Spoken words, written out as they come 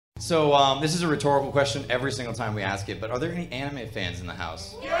So this is a rhetorical question every single time we ask it, but are there any anime fans in the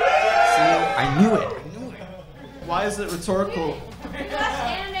house? Yeah! See, I knew it. Why is it rhetorical? We watched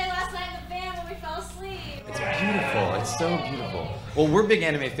anime last night in the van when we fell asleep. It's beautiful. It's so beautiful. Well, we're big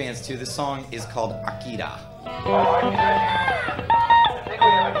anime fans too. This song is called Akira.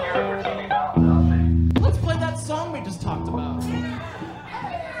 Let's play that song we just talked about.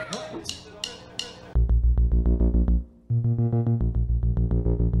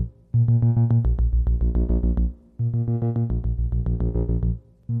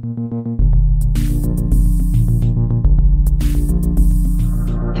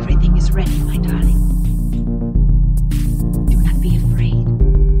 Everything is ready, my darling. Do not be afraid.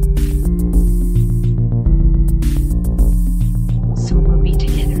 Soon we'll be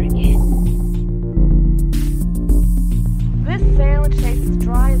together again. This sandwich tastes as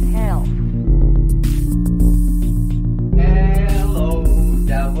dry as hell.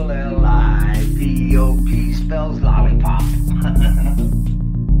 L-O-L-L-I-P-O-P spells lollipop.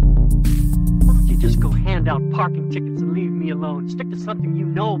 Why don't you just go hand out parking tickets and leave me alone? Stick to something you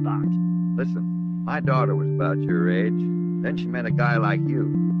know about. Listen, my daughter was about your age. Then she met a guy like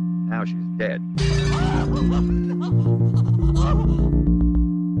you. Now she's dead.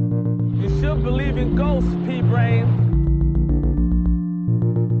 You still believe in ghosts, P-Brain?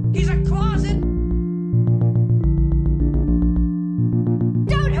 He's a closet!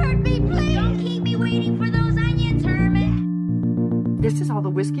 Don't hurt me, please! Don't keep me waiting for those onions, Herman. This is all the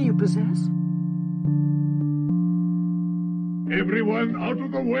whiskey you possess? Everyone out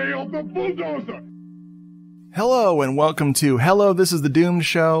of the way of the bulldozer! Hello and welcome to Hello, This is the Doomed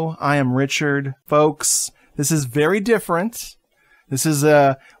Show. I am Richard. Folks, this is very different. This is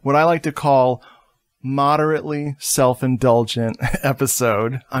what I like to call moderately self-indulgent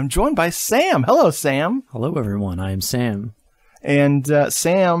episode. I'm joined by Sam. Hello, Sam. Hello, everyone. I am Sam. And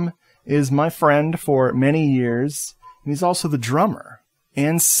Sam is my friend for many years. And he's also the drummer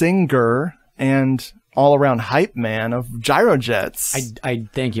and singer and all-around hype man of GYROJETS. I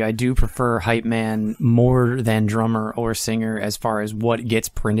thank you. I do prefer hype man more than drummer or singer as far as what gets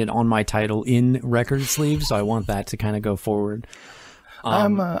printed on my title in record sleeves. So I want that to kind of go forward.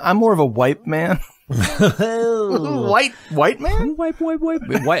 I'm more of a white man. white man?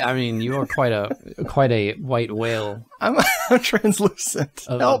 White. I mean, you are quite a white whale. I'm translucent.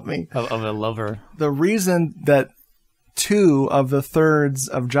 Help me. Of a lover. The reason that 2 of the thirds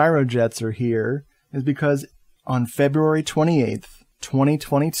of GYROJETS are here is because on February 28th,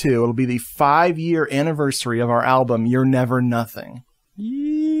 2022, it'll be the 5-year anniversary of our album, You're Never Nothing.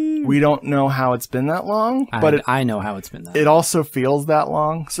 We don't know how it's been that long, but I know how it's been that long. It also feels that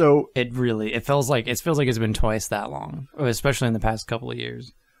long. So it feels like it's been twice that long, especially in the past couple of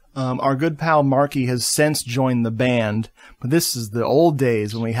years. Our good pal Marky has since joined the band, but this is the old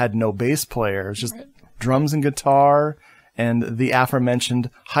days when we had no bass player. It was just drums and guitar and the aforementioned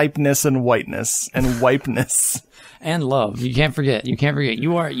hypeness and whiteness and wipeness. And love. You can't forget.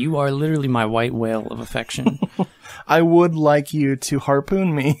 You are literally my white whale of affection. I would like you to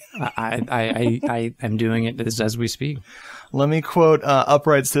harpoon me. I am doing it as we speak. Let me quote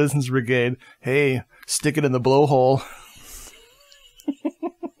Upright Citizens Brigade. Hey, stick it in the blowhole.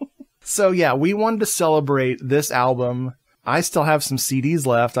 So yeah, we wanted to celebrate this album. I still have some CDs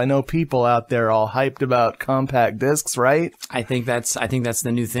left. I know people out there all hyped about compact discs, right? I think that's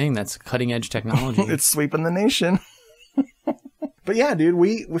the new thing. That's cutting edge technology. It's sweeping the nation. But yeah, dude,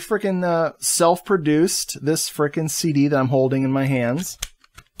 we freaking self-produced this freaking CD that I'm holding in my hands.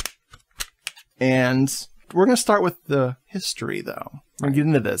 And we're going to start with the history, though. We're going to get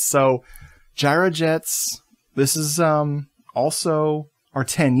into this. So, GYROJETS, this is also our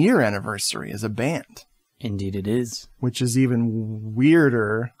 10-year anniversary as a band. Indeed it is. Which is even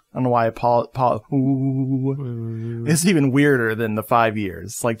weirder. I don't know why it's even weirder than the 5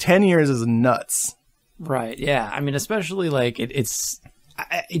 years. Like 10 years is nuts. Right. Yeah. I mean, especially like I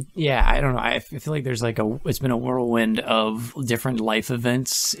don't know. I feel like there's it's been a whirlwind of different life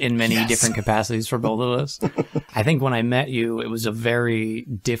events in many different capacities for both of us. I think when I met you, it was a very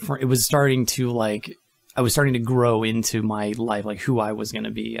different, it was starting to I was starting to grow into my life, like who I was going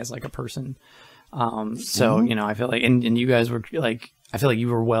to be as like a person. So, you know, I feel like, and you guys were like, I feel like you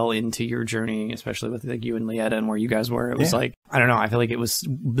were well into your journey, especially with like you and Lietta and where you guys were. It was like, I don't know. I feel like it was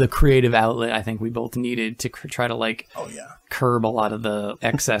the creative outlet I think we both needed to try to curb a lot of the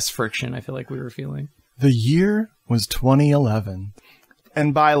excess friction I feel like we were feeling. The year was 2011.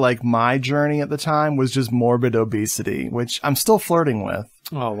 And by my journey at the time was just morbid obesity, which I'm still flirting with.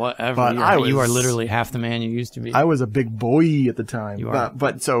 Oh, whatever. But you are literally half the man you used to be. I was a big boy at the time. You are.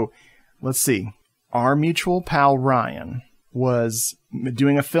 But so let's see. Our mutual pal Ryan was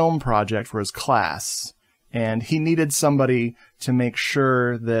doing a film project for his class, and he needed somebody to make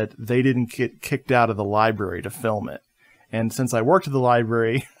sure that they didn't get kicked out of the library to film it. And since I worked at the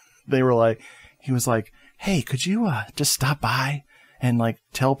library, he was like, hey, could you just stop by and like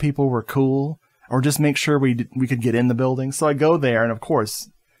tell people we're cool, or just make sure we could get in the building? So I go there, and of course,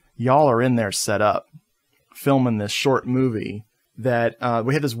 y'all are in there set up, filming this short movie that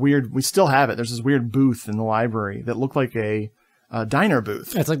we had this weird, we still have it. There's this weird booth in the library that looked like a diner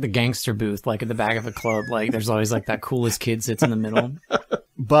booth. It's like the gangster booth, like at the back of a club. Like there's always like that coolest kid sits in the middle.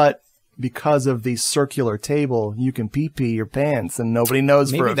 But because of the circular table, you can pee your pants and nobody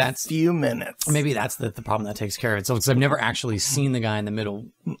knows for a few minutes. Maybe that's the problem that takes care of it. So, because I've never actually seen the guy in the middle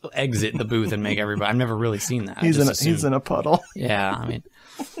exit the booth and make everybody. I've never really seen that. He's in a puddle. Yeah, I mean,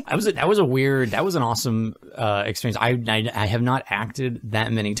 that was an awesome experience. I have not acted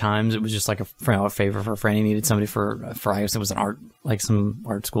that many times. It was just like a favor for a friend. He needed somebody for I guess it was an art, like some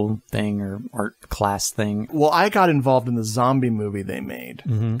art school thing or art class thing. Well, I got involved in the zombie movie they made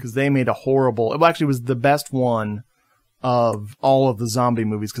because they made a horrible. It actually was the best one of all of the zombie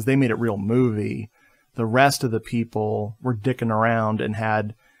movies because they made it real movie. The rest of the people were dicking around and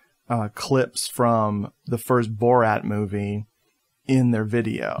had clips from the first Borat movie in their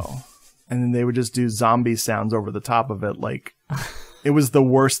video, and then they would just do zombie sounds over the top of it. Like, it was the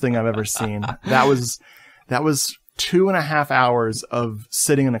worst thing I've ever seen. That was 2.5 hours of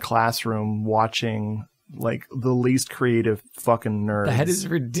sitting in a classroom watching like the least creative fucking nerds that is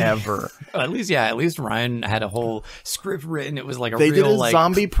ridiculous. Ever. At least Ryan had a whole script written. It was like they real, did a like,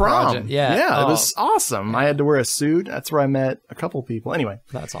 zombie prom. project. Yeah, it was awesome. I had to wear a suit. That's where I met a couple people. Anyway,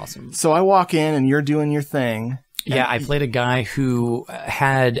 that's awesome. So I walk in and you're doing your thing. Yeah, I played a guy who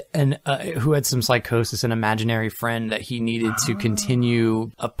had some psychosis, an imaginary friend that he needed to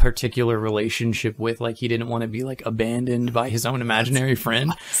continue a particular relationship with. Like, he didn't want to be like abandoned by his own imaginary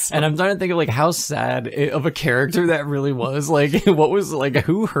friend. And I'm trying to think of like how sad of a character that really was. Like, what was like,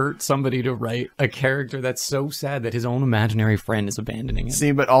 who hurt somebody to write a character that's so sad that his own imaginary friend is abandoning him?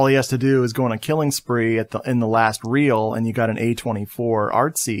 See, but all he has to do is go on a killing spree in the last reel, and you got an A24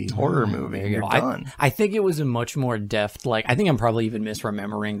 artsy horror movie. You're done. I think it was a much more deft, like, I think I'm probably even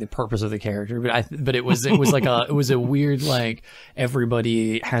misremembering the purpose of the character, but it was like it was a weird, like,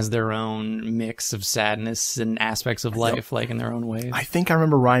 everybody has their own mix of sadness and aspects of life, like, in their own ways. I think I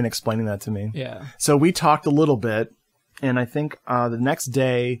remember Ryan explaining that to me. Yeah. So we talked a little bit, and I think the next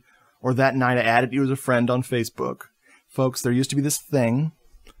day or that night I added you as a friend on Facebook. Folks, there used to be this thing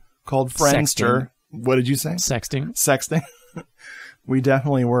called Friendster. Sexting. What did you say? Sexting. We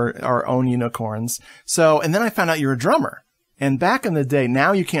definitely were our own unicorns. So, and then I found out you're a drummer. And back in the day,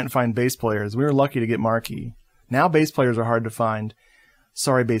 now you can't find bass players. We were lucky to get Marky. Now bass players are hard to find.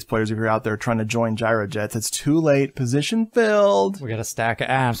 Sorry, bass players, if you're out there trying to join GYROJETS. It's too late. Position filled. We got a stack of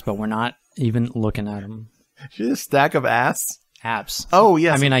apps, but we're not even looking at them. A stack of ass? Apps. Oh,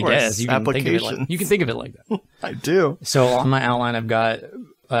 yes. I mean, I course. guess you can think of it like, you can think of it like that. I do. So on my outline, I've got,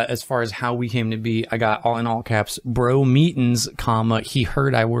 as far as how we came to be, I got all in all caps, bro meetings, comma, he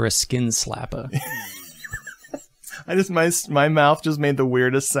heard I were a skin slapper. My mouth just made the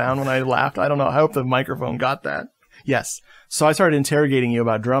weirdest sound when I laughed. I don't know. I hope the microphone got that. Yes. So I started interrogating you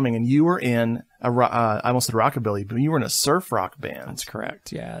about drumming, and you were in I almost said rockabilly, but you were in a surf rock band. That's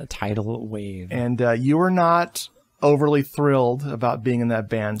correct. Yeah. Tidal Wave. And you were not overly thrilled about being in that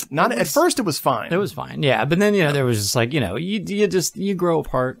band. At first it was fine. It was fine. Yeah. But then, there was just like, you grow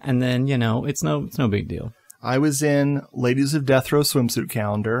apart, and then, it's no big deal. I was in Ladies of Death Row Swimsuit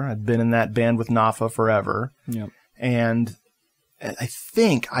Calendar. I'd been in that band with Nafa forever. Yep. And I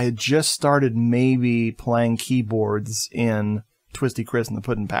think I had just started maybe playing keyboards in Twisty Chris and the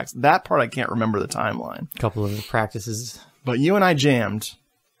Puddin' Packs. That part I can't remember the timeline. A couple of practices. But you and I jammed.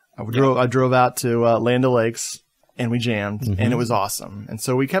 I drove out to Land O'Lakes, and we jammed, and it was awesome. And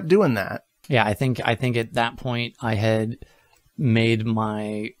so we kept doing that. Yeah, I think at that point I had made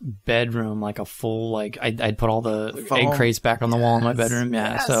my bedroom like a full, like I'd put all the egg crates back on the wall in my bedroom.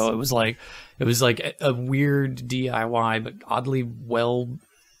 Yeah, yes. So it was like a weird DIY, but oddly well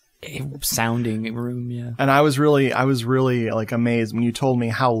sounding room. Yeah. And I was really like amazed when you told me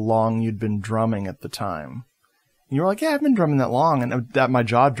how long you'd been drumming at the time. And you were like, "Yeah, I've been drumming that long," and that my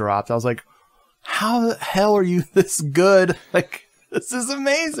jaw dropped. I was like, "How the hell are you this good?" Like, this is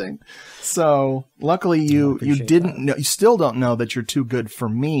amazing. So luckily you didn't know, you still don't know that you're too good for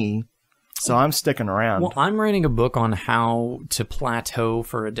me. So I'm sticking around. Well, I'm writing a book on how to plateau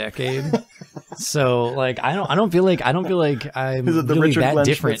for a decade. So like I don't feel like I'm Is it the really Richard that Glenn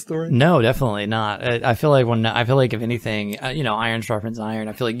different. Schmidt story? No, definitely not. I feel like if anything, iron sharpens iron.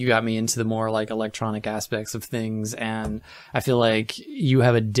 I feel like you got me into the more like electronic aspects of things, and I feel like you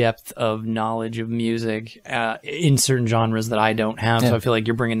have a depth of knowledge of music in certain genres that I don't have. So I feel like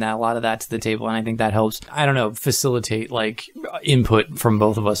you're bringing a lot of that to the table, and I think that helps. I don't know, facilitate like input from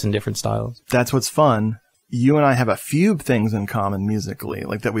both of us in different styles. That's what's fun. You and I have a few things in common musically,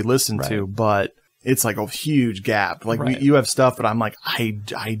 like that we listen to, but it's like a huge gap. Like you have stuff, but I'm like,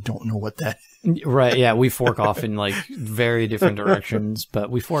 I don't know what that is. Right. Yeah. We fork off in like very different directions, but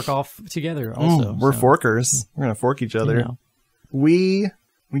we fork off together also. We're forkers. We're going to fork each other. We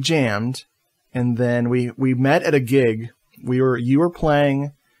jammed, and then we met at a gig. You were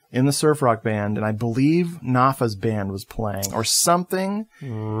playing in the surf rock band, and I believe Nafa's band was playing or something.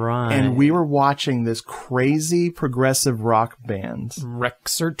 Right. And we were watching this crazy progressive rock band.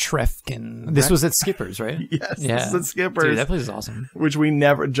 Rexer Trefkin. This was at Skipper's, right? Yes. Yeah. This is at Skipper's. Dude, that place is awesome. Which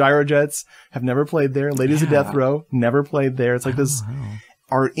GYROJETS have never played there. Ladies of Death Row never played there. It's like this.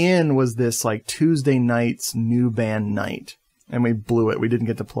 Our in was this like Tuesday night's new band night. And we blew it. We didn't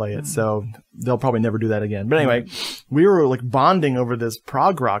get to play it. So they'll probably never do that again. But anyway, we were like bonding over this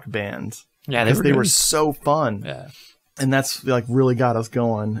prog rock band. Yeah, they were so fun. Yeah. And that's like really got us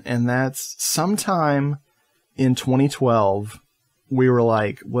going. And that's sometime in 2012, we were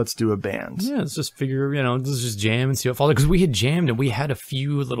like, let's do a band. Yeah, let's just figure, let's just jam and see what follows. Because we had jammed and we had a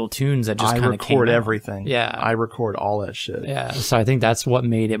few little tunes that just kind of came out. I record everything. Yeah. I record all that shit. Yeah. So I think that's what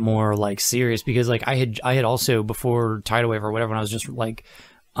made it more like serious, because like I had also before Tidal Wave or whatever, when I was just like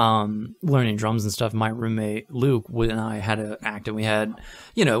learning drums and stuff, my roommate Luke and I had an act, and we had,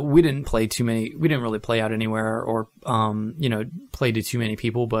 we didn't really play out anywhere or play to too many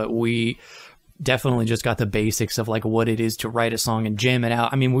people, but we definitely just got the basics of like what it is to write a song and jam it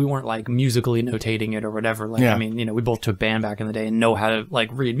out. I mean, we weren't like musically notating it or whatever. Like, I mean, we both took band back in the day and know how to like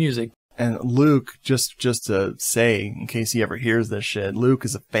read music. And Luke, just to say, in case he ever hears this shit, Luke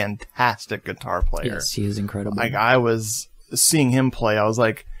is a fantastic guitar player. Yes, he is incredible. Like, I was seeing him play, I was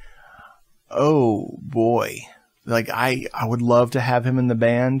like, oh boy. Like, I would love to have him in the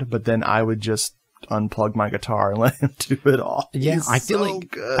band, but then I would just unplug my guitar and let him do it all. Yeah, He's I feel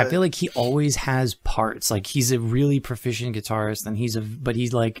so like he always has parts. Like, he's a really proficient guitarist, and but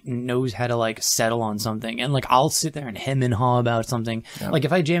he's like knows how to like settle on something. And like, I'll sit there and hem and haw about something. Yeah. Like,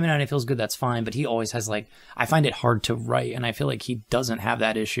 if I jam it out and it feels good, that's fine. But he always has like, I find it hard to write, and I feel like he doesn't have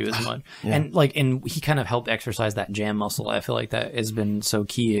that issue as much. And he kind of helped exercise that jam muscle. I feel like that has been so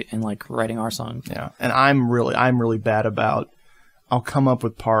key in like writing our songs. Yeah, and I'm really bad about. I'll come up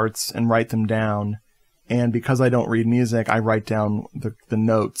with parts and write them down, and because I don't read music, I write down the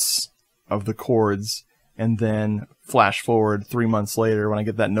notes of the chords, and then flash forward 3 months later when I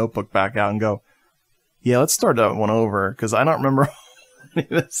get that notebook back out and go, yeah, let's start that one over, because I don't remember what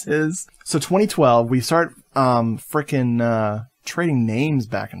this is. So 2012, we start trading names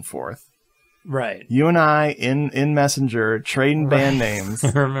back and forth. Right. You and I in Messenger trading band names.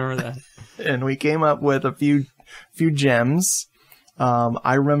 I remember that. And we came up with a few gems.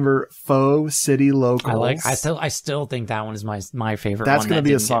 I remember Faux City Locals. I still think that one is my favorite. That's going to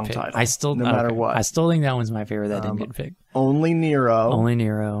be a song title. No matter what. I still think that one's my favorite. That didn't get picked. Only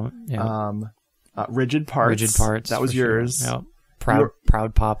Nero. Yeah. Rigid Parts. That was yours. Sure. Yep.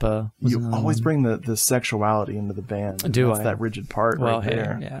 Proud Papa. You always bring the sexuality into the band. That's that rigid part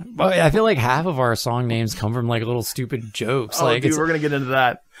there. Yeah. Well, I feel like half of our song names come from like little stupid jokes. We're gonna get into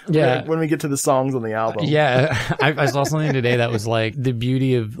that. Yeah. When we get to the songs on the album. Yeah. I saw something today that was like, the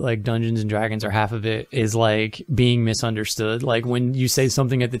beauty of like Dungeons and Dragons, or half of it, is like being misunderstood. Like when you say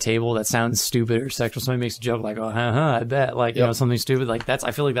something at the table that sounds stupid or sexual, somebody makes a joke like, oh, I bet, like, you know, something stupid like that's,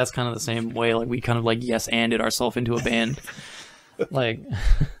 I feel like that's kind of the same way. Like we kind of like yes-anded ourselves into a band. Like,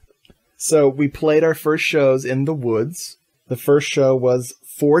 so we played our first shows in the woods. The first show was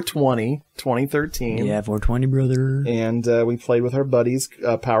 420, 2013. Yeah, 420, brother. And we played with our buddies,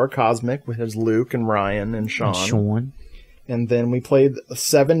 Power Cosmic, which is Luke and Ryan and Sean. And then we played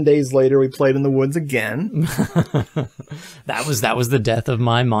 7 days later. We played in the woods again. That was the death of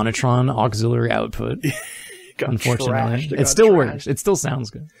my Monotron auxiliary output. Unfortunately, it still works. It still sounds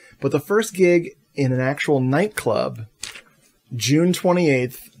good. But the first gig in an actual nightclub, June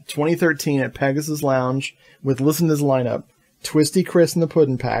 28th, 2013, at Pegasus Lounge, with, listen to this lineup: Twisty Chris and the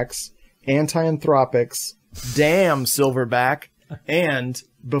Puddin' Packs, Anti-Anthropics, Damn Silverback, and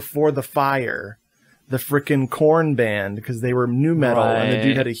Before the Fire. the frickin' Korn band because they were new metal and the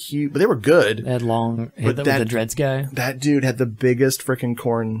dude had a huge, but they were good. They had long, But with the dreads guy. That dude had the biggest frickin'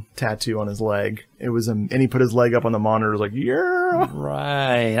 Korn tattoo on his leg. It was, and he put his leg up on the monitor. It was like, yeah.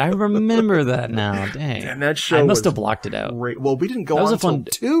 Right. I remember that now. Dang. And that show I must was have blocked it out. great. Well, we didn't go That was on a fun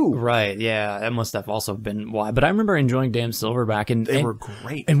until 2. Right. Yeah. That must have also been why. But I remember enjoying Damn Silverback, and They were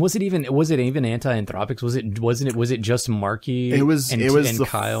great. And was it even Anti-Anthropics? Was it just Marky? It was and the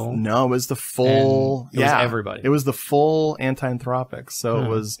Kyle. No, it was the full. And it was everybody. It was the full Anti-Anthropics. So it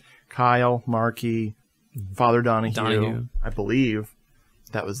was Kyle, Marky, Father Donahue. I believe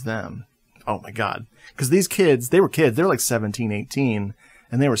that was them. Oh my God! Because these kids, they were like 17, 18,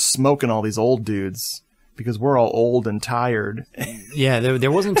 and they were smoking all these old dudes because we're all old and tired. Yeah,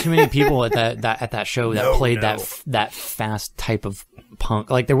 there wasn't too many people at that show that played that fast type of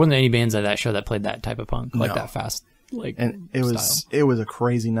punk. Like there wasn't any bands at that show that played that type of punk, like that fast. Like, and it was a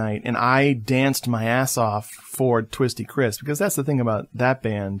crazy night, and I danced my ass off for Twisty Chris because that's the thing about that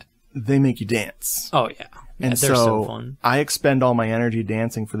band, they make you dance. Oh yeah, and they're so fun. I expend all my energy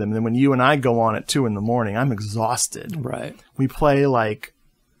dancing for them. And then when you and I go on at 2 a.m, I'm exhausted. Right. We play like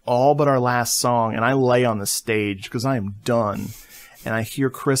all but our last song, and I lay on the stage because I am done. And I hear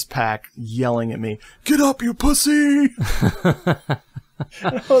Chris Pack yelling at me, "Get up, you pussy!"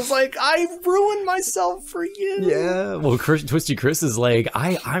 I was like, I ruined myself for you. Yeah. Well, Twisty Chris is like,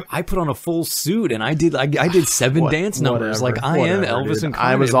 I put on a full suit and I did 7 dance numbers. Like I am Elvis and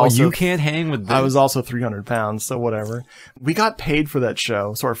I was also, you can't hang with this. I was also 300 pounds, so whatever. We got paid for that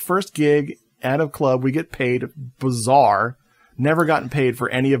show. So our first gig at a club, we get paid. Bizarre. Never gotten paid for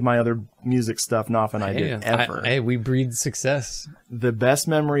any of my other music stuff Knopf and I did ever. Hey, we breed success. The best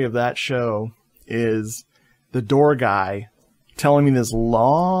memory of that show is the door guy telling me this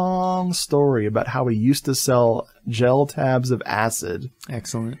long story about how he used to sell gel tabs of acid.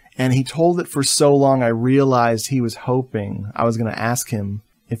 Excellent. And he told it for so long, I realized he was hoping I was going to ask him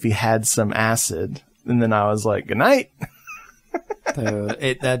if he had some acid. And then I was like, good night.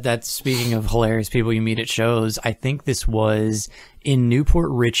 That's speaking of hilarious people you meet at shows. I think this was in Newport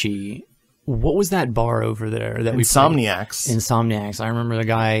Richie. What was that bar over there that Insomniacs. Insomniacs. I remember the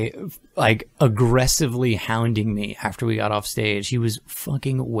guy like aggressively hounding me after we got off stage. He was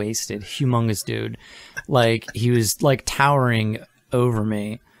fucking wasted. Humongous dude. Like he was like towering over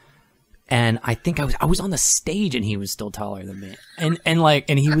me. And I think I was on the stage and he was still taller than me.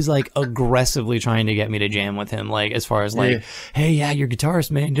 And he was like aggressively trying to get me to jam with him. Like as far as like, hey, yeah, your guitarist,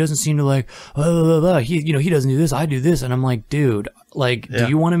 man, he doesn't seem to like, blah, blah, blah. He doesn't do this. I do this. And I'm like, dude, like, do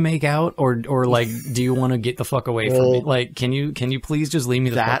you want to make out or like, do you want to get the fuck away from me? Like, can you please just leave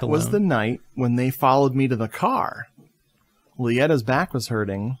me the fuck alone? That was the night when they followed me to the car. Lietta's back was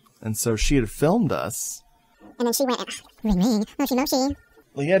hurting. And so she had filmed us. And then she went, ring, moshi.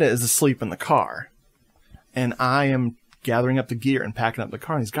 Lietta is asleep in the car, and I am gathering up the gear and packing up the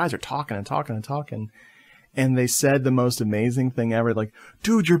car, and these guys are talking and talking and talking, and they said the most amazing thing ever, like,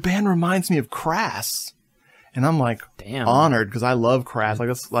 dude, your band reminds me of Crass. And I'm like, damn, honored, because I love Crass. Like,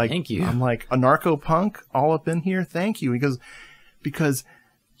 that's like, thank you. I'm like, anarcho-punk all up in here? Thank you, because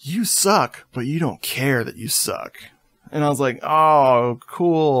you suck, but you don't care that you suck. And I was like, oh,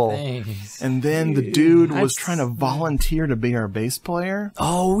 cool. Thanks. And then the dude was trying to volunteer to be our bass player.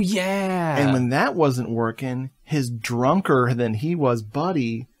 Oh, yeah. And when that wasn't working, his drunker than he was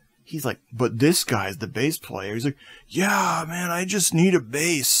buddy, he's like, but this guy's the bass player. He's like, yeah, man, I just need a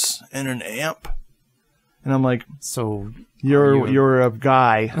bass and an amp. And I'm like, so you're a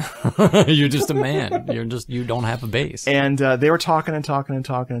guy. You're just a man. You don't have a bass. And they were talking and talking and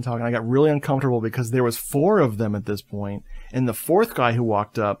talking and talking. I got really uncomfortable because there was 4 of them at this point, and the 4th guy who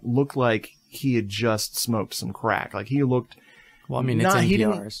walked up looked like he had just smoked some crack. Like he looked. Well, I mean, it's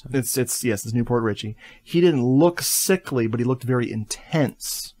NPR. So. It's Newport Richie. He didn't look sickly, but he looked very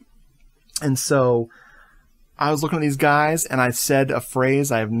intense. And so I was looking at these guys, and I said a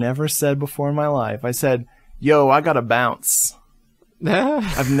phrase I have never said before in my life. I said, yo, I gotta bounce.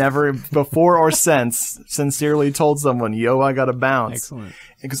 I've never, before or since, sincerely told someone, yo, I gotta bounce.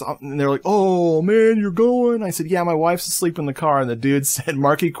 Excellent. And they're like, oh, man, you're going? I said, yeah, my wife's asleep in the car. And the dude said,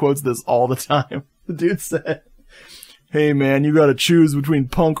 Marky quotes this all the time. The dude said, hey, man, you gotta choose between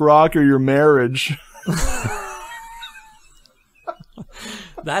punk rock or your marriage.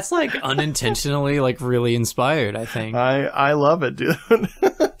 That's like unintentionally like really inspired, I think. I love it, dude.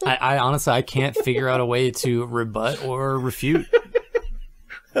 I honestly, I can't figure out a way to rebut or refute.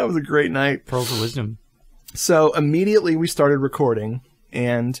 That was a great night. Pearls of wisdom. So immediately we started recording,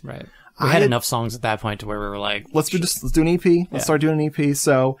 and right. We had enough songs at that point to where we were like, let's do an EP. Let's start doing an EP.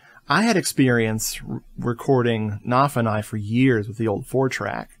 So I had experience recording Knopf and I for years with the old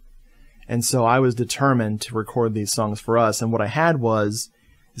 4-track. And so I was determined to record these songs for us. And what I had is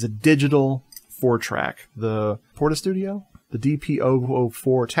a digital 4-track, the Porta Studio, the DP004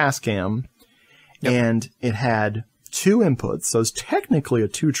 Tascam. Yep. And it had 2 inputs, so it's technically a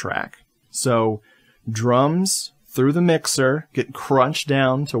 2-track. So drums through the mixer get crunched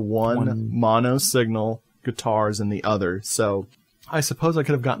down to one mono signal, guitars in the other. So I suppose I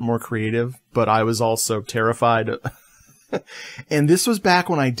could have gotten more creative, but I was also terrified. And this was back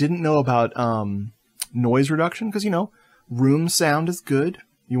when I didn't know about noise reduction, because, room sound is good.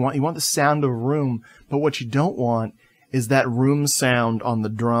 You want the sound of room, but what you don't want is that room sound on the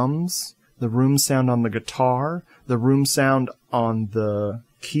drums, the room sound on the guitar, the room sound on the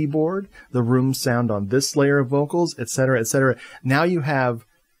keyboard, the room sound on this layer of vocals, etc., etc. Now you have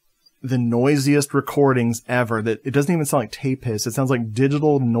the noisiest recordings ever. That it doesn't even sound like tape hiss. It sounds like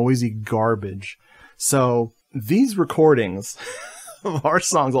digital noisy garbage. So these recordings of our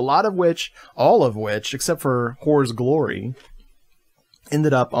songs, all of which, except for Whore's Glory,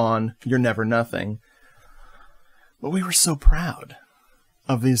 ended up on You're Never Nothing. But we were so proud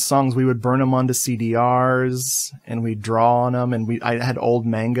of these songs. We would burn them onto CDRs, and we'd draw on them, and I had old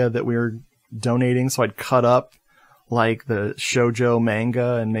manga that we were donating, so I'd cut up like the shoujo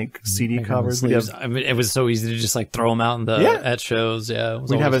manga and make CD covers. It was so easy to just like throw them out at shows. Yeah,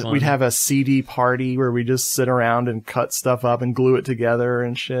 we'd have a CD party where we just sit around and cut stuff up and glue it together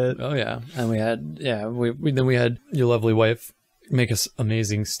and shit. Oh yeah, and we had your lovely wife make us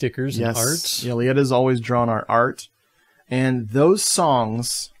amazing stickers and art. Yeah, Lietta's always drawn our art. And those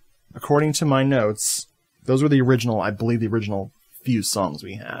songs, according to my notes, those were the original few songs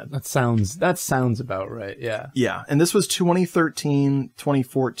we had. That sounds about right, yeah. Yeah, and this was 2013,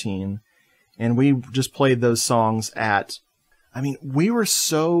 2014, and we just played those songs we were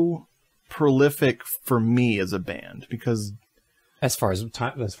so prolific for me as a band, because as far as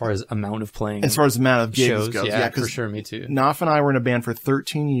amount of playing, as far as amount of gigs shows, goes, yeah, for sure, me too. Naf and I were in a band for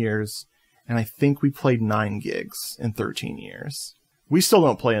 13 years, and I think we played 9 gigs in 13 years. We still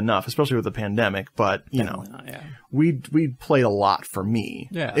don't play enough, especially with the pandemic, but, we played a lot for me.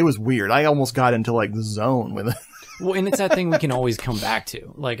 Yeah. It was weird. I almost got into, like, the zone with it. Well, and it's that thing we can always come back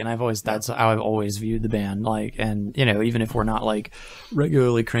to. Like, and that's how I've always viewed the band. Like, and, even if we're not, like,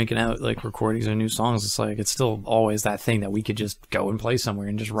 regularly cranking out, like, recordings or new songs, it's like, it's still always that thing that we could just go and play somewhere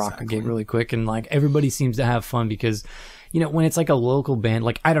and just rock a gig really quick. And, like, everybody seems to have fun because, when it's like a local band,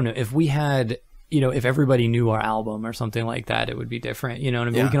 like, I don't know, if we had, if everybody knew our album or something like that, it would be different. You know what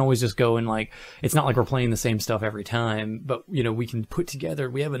I mean? Yeah. We can always just go and, like, it's not like we're playing the same stuff every time, but, we can put together,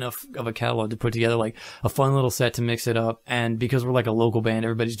 we have enough of a catalog to put together, like, a fun little set to mix it up. And because we're like a local band,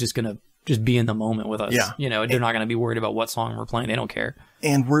 everybody's just going to just be in the moment with us. Yeah. They're not going to be worried about what song we're playing. They don't care.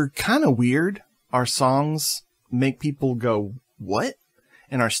 And we're kind of weird. Our songs make people go, what?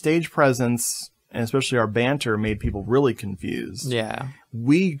 And our stage presence, and especially our banter, made people really confused. Yeah.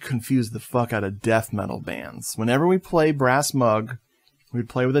 We confused the fuck out of death metal bands. Whenever we play Brass Mug, we'd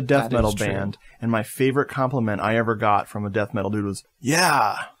play with a death metal band, and my favorite compliment I ever got from a death metal dude was,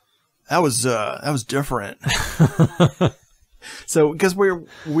 "Yeah, that was different." So, because we're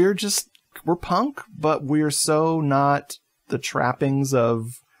punk, but we're so not the trappings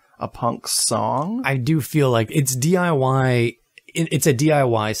of a punk song. I do feel like it's DIY. It's a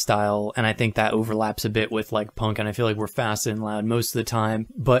DIY style, and I think that overlaps a bit with like punk, and I feel like we're fast and loud most of the time,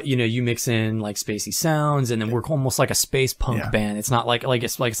 but you mix in like spacey sounds, and then we're almost like a space punk band. It's not like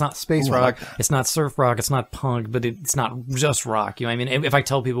it's not space rock, it's not surf rock, it's not punk, but it's not just rock. I mean, if I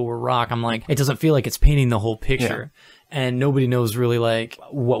tell people we're rock, I'm like, it doesn't feel like it's painting the whole picture. Yeah. And nobody knows really like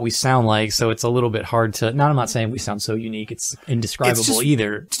what we sound like, so it's a little bit hard to. I'm not saying we sound so unique; it's indescribable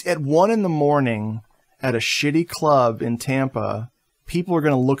either. At 1 a.m. at a shitty club in Tampa, people are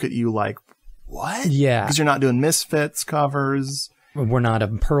going to look at you like, what? Yeah. Because you're not doing Misfits covers. We're not a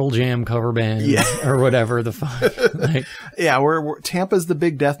Pearl Jam cover band or whatever the fuck. Like, yeah, Tampa's the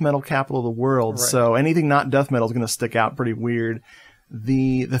big death metal capital of the world, right. So anything not death metal is going to stick out pretty weird.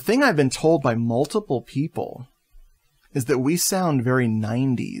 The thing I've been told by multiple people is that we sound very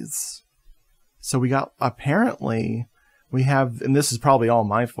 90s. So apparently we have, and this is probably all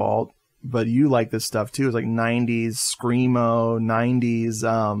my fault, but you like this stuff too. It's like 90s screamo,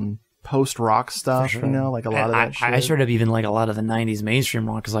 90s post-rock stuff, sure. Like a lot of that shit. I straight up even like a lot of the 90s mainstream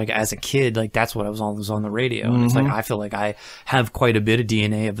rock, because like as a kid, like that's what I was on the radio. Mm-hmm. And it's like, I feel like I have quite a bit of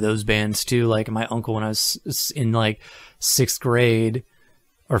DNA of those bands too. Like my uncle, when I was in like 6th grade,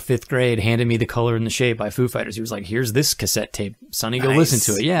 or 5th grade handed me The Color and the Shape by Foo Fighters. He was like, here's this cassette tape. Sonny, go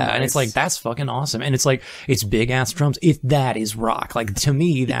listen to it. Yeah. And it's like, that's fucking awesome. And it's like, it's big ass drums. That is rock. Like, to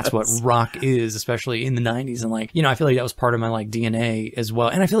me, that's what rock is, especially in the 90s. And like, you know, I feel like that was part of my like DNA as well.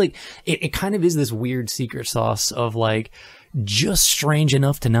 And I feel like it kind of is this weird secret sauce of like, just strange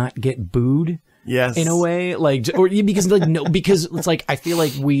enough to not get booed. Yes. In a way, like, or because like, no, because it's like, I feel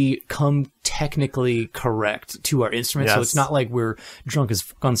like we come technically correct to our instruments. Yes. So it's not like we're drunk as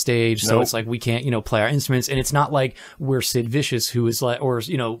fuck on stage. So it's like, we can't, you know, play our instruments. And it's not like we're Sid Vicious, who is like, or,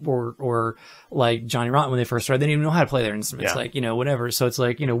 you know, or like Johnny Rotten when they first started, they didn't even know how to play their instruments. Like, you know, whatever. So it's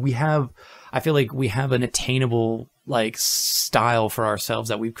like, you know, I feel like we have an attainable like style for ourselves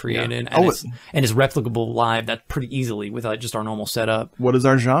that we've created, and it's replicable live that pretty easily without just our normal setup. What is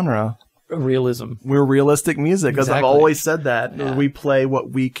our genre? Realism. We're realistic music, because I've always said that. Yeah. We play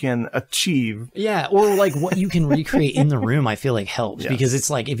what we can achieve. Yeah, or like what you can recreate in the room, I feel like helps. Because it's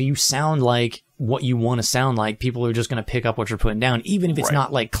like, if you sound like what you want to sound like, people are just going to pick up what you're putting down, even if it's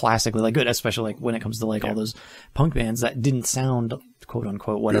not like classically like good, especially like when it comes to like all those punk bands that didn't sound quote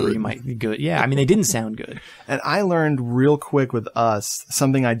unquote whatever you might be good. Yeah, I mean, they didn't sound good. And I learned real quick with us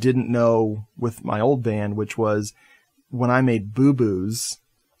something I didn't know with my old band, which was when I made Boo Boos,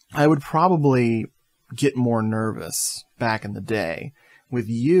 I would probably get more nervous back in the day. With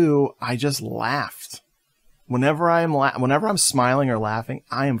you, I just laughed. Whenever I'm smiling or laughing,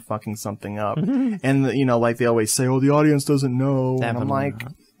 I am fucking something up. And you know, like they always say, "Oh, the audience doesn't know." And I'm like,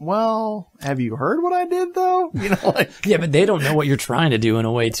 well, have you heard what I did though? You know, like yeah, but they don't know what you're trying to do in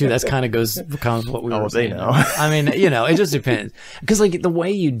a way too. That's kind of becomes what we were saying. They know. I mean, you know, it just depends. Because like the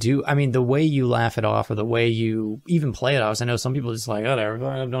way you do, I mean, the way you laugh it off, or the way you even play it off. I know some people just like, whatever,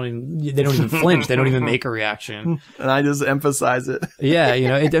 they don't even flinch. They don't even make a reaction. And I just emphasize it. Yeah, you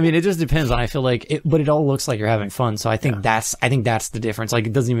know, I mean, it just depends. And I feel like but it all looks like you're having fun. So I think that's the difference. Like,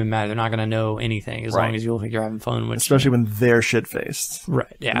 it doesn't even matter. They're not going to know anything as long as you look like you're having fun. Especially when they're shit faced.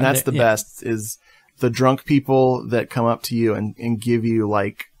 Right. Yeah. And that's the best, is the drunk people that come up to you and give you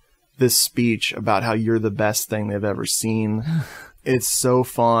like this speech about how you're the best thing they've ever seen. It's so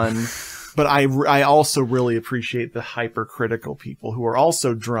fun. But I also really appreciate the hypercritical people who are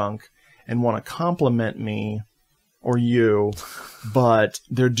also drunk and want to compliment me or you, but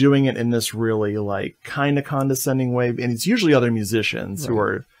they're doing it in this really like kind of condescending way. And it's usually other musicians who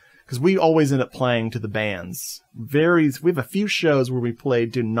are, because we always end up playing to the bands. We have a few shows where we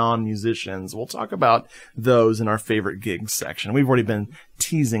played to non-musicians. We'll talk about those in our favorite gigs section. We've already been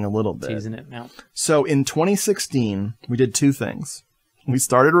teasing a little bit. Teasing it now. So in 2016, we did two things. We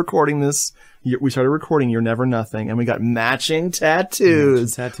started recording You're Never Nothing, and we got matching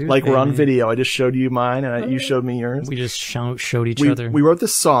tattoos. Like we're on video. I just showed you mine, and you showed me yours. We just showed each other. We wrote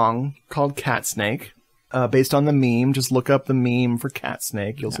this song called Cat Snake. Based on the meme. Just look up the meme for Cat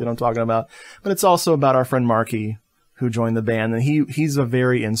Snake. You'll see what I'm talking about. But it's also about our friend Marky, who joined the band. And he's a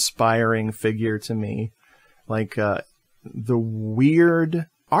very inspiring figure to me. Like, our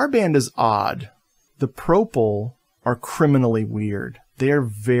band is odd. The Propel are criminally weird. They are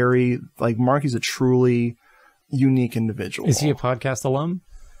very, like, Marky's a truly unique individual. Is he a podcast alum?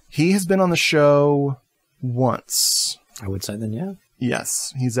 He has been on the show once. I would say then, yeah.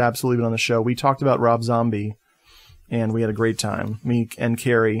 Yes, he's absolutely been on the show. We talked about Rob Zombie, and we had a great time. Me and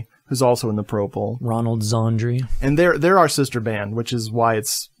Carrie, who's also in the Propel. Ronald Zondri. And they're our sister band, which is why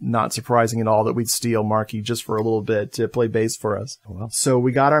it's not surprising at all that we'd steal Marky just for a little bit to play bass for us. Oh, well. So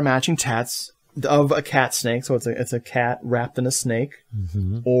we got our matching tats of a cat snake. So it's a cat wrapped in a snake,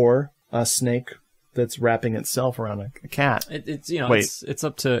 or a snake that's wrapping itself around a cat. It's you know, it's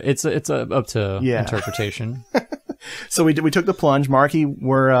up to interpretation. So we took the plunge. Marky,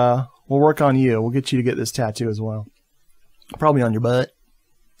 we'll work on you. We'll get you to get this tattoo as well. Probably on your butt.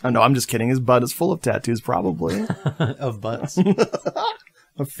 Oh, no, I'm just kidding. His butt is full of tattoos, probably. Of butts.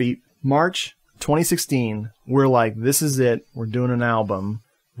 Of feet. March 2016, we're like, this is it. We're doing an album.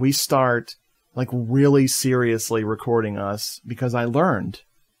 We start like really seriously recording us because I learned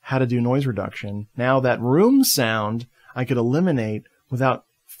how to do noise reduction. Now that room sound I could eliminate without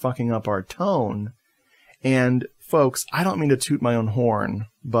fucking up our tone. And folks, I don't mean to toot my own horn,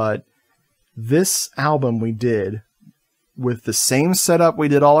 but this album we did with the same setup we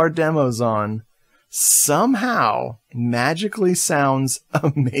did all our demos on somehow magically sounds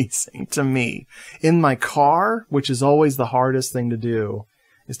amazing to me. In my car, which is always the hardest thing to do,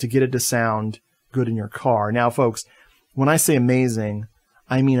 is to get it to sound good in your car. Now, folks, when I say amazing,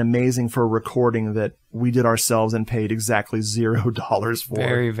 I mean amazing for a recording that we did ourselves and paid exactly $0 for.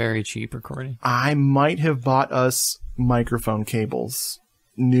 Very, very cheap recording. I might have bought us microphone cables,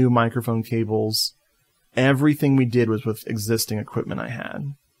 new microphone cables. Everything we did was with existing equipment I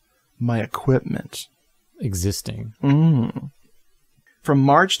had. my equipment. Existing. From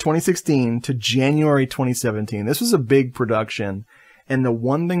March 2016 to January 2017. This was a big production. And the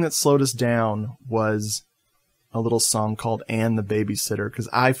one thing that slowed us down was a little song called Anne the Babysitter, because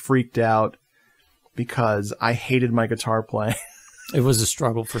I freaked out because I hated my guitar playing. It was a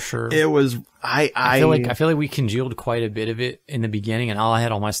struggle for sure. It was. I feel like we congealed quite a bit of it in the beginning, and I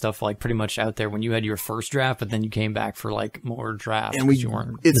had all my stuff like pretty much out there when you had your first draft, but then you came back for like more drafts. And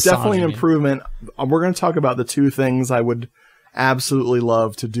it's definitely an improvement. We're going to talk about the two things I would absolutely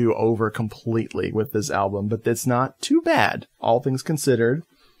love to do over completely with this album, but it's not too bad, all things considered.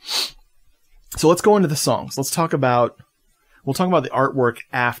 So let's go into the songs. We'll talk about the artwork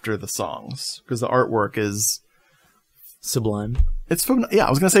after the songs, because the artwork is sublime. It's I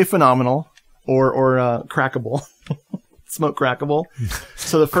was gonna say phenomenal or crackable, smoke crackable.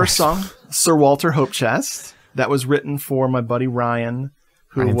 So the first song, Sir Walter Hopechest, that was written for my buddy Ryan,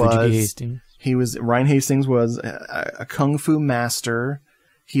 Ryan Hastings was a kung fu master.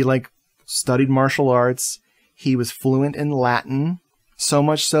 He studied martial arts. He was fluent in Latin, so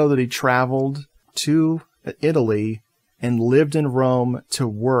much so that he traveled to Italy and lived in Rome to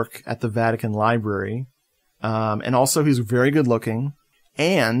work at the Vatican Library. And also he's very good looking,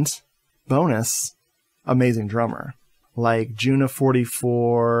 and bonus, amazing drummer. Like Juna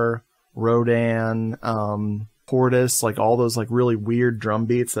 44, Rodan, Portis, like all those like really weird drum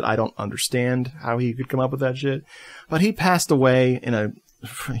beats that I don't understand how he could come up with that shit. But he passed away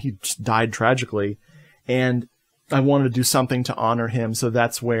he died tragically, and I wanted to do something to honor him, so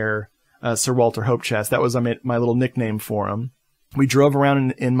that's where Sir Walter Hopechest, that was my little nickname for him. We drove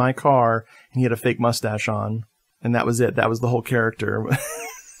around in my car, and he had a fake mustache on, and that was it. That was the whole character.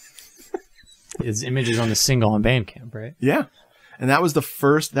 His image is on the single on Bandcamp, right? Yeah, and that was the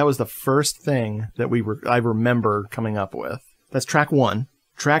first thing that I remember coming up with. That's track 1.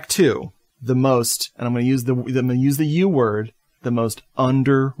 Track 2, the most, and I'm going to use the U word, the most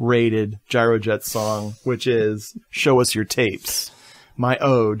underrated GYROJETS song, which is "Show Us Your Tapes," my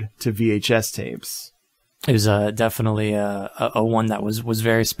ode to VHS tapes. It was definitely a one that was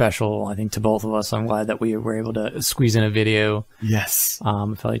very special, I think, to both of us. I'm glad that we were able to squeeze in a video. Yes. I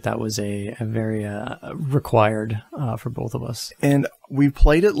felt like that was a very required for both of us. And we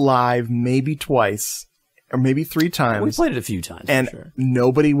played it live maybe twice or maybe 3 times. We played it a few times, and for sure.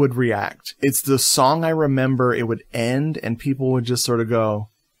 Nobody would react. It's the song I remember. It would end and people would just sort of go,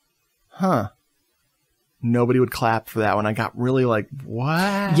 huh. Nobody would clap for that one. I got really like,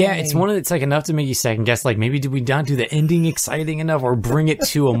 what? Yeah, it's like enough to make you second guess. Like, maybe did we not do the ending exciting enough, or bring it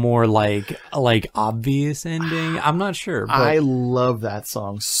to a more like obvious ending? I'm not sure. But I love that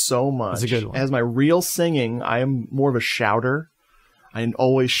song so much. It's a good one. As my real singing, I am more of a shouter. I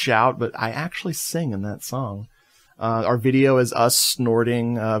always shout, but I actually sing in that song. Our video is us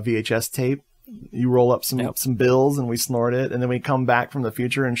snorting VHS tape. You roll up some bills and we snort it, and then we come back from the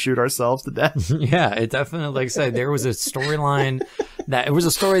future and shoot ourselves to death. Yeah, it definitely, like I said, there was a storyline it was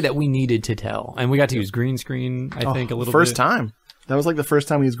a story that we needed to tell, and we got to use green screen. I think a little first bit. time. That was like the first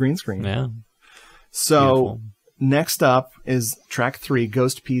time we used green screen. Yeah. So beautiful. Next up is track 3,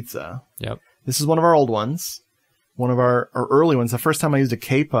 Ghost Pizza. Yep. This is one of our old ones, one of our early ones. The first time I used a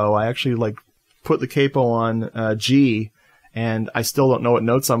capo, I actually put the capo on G. And I still don't know what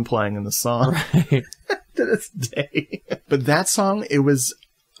notes I'm playing in the song right. to this day. But that song, it was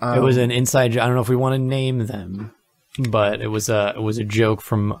an inside. I don't know if we want to name them, but it was a joke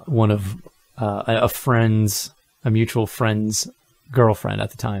from one of a mutual friend's girlfriend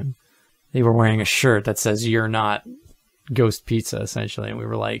at the time. They were wearing a shirt that says "You're not Ghost Pizza," essentially, and we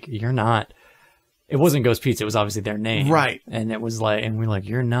were like, "You're not." It wasn't Ghost Pizza. It was obviously their name. Right. And it was like, and we were like,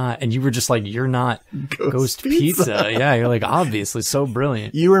 "You're not." And you were just like, "You're not Ghost Pizza." Yeah. You're like, obviously so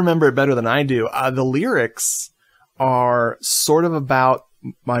brilliant. You remember it better than I do. The lyrics are sort of about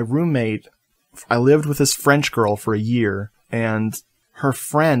my roommate. I lived with this French girl for a year, and her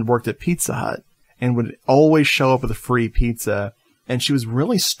friend worked at Pizza Hut and would always show up with a free pizza. And she was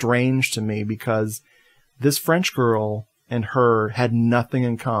really strange to me because this French girl and her had nothing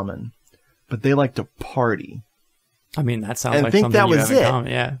in common. But they like to party. I mean, that sounds and like I think something that you was have in it.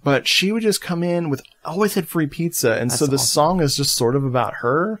 common. Yeah. But she would just come in with always had free pizza, and That's so the awesome. song is just sort of about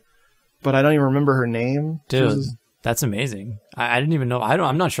her. But I don't even remember her name. Dude, that's amazing. I didn't even know.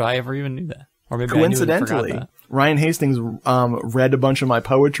 I'm not sure I ever even knew that. Or maybe I knew it and forgot coincidentally, that. Ryan Hastings read a bunch of my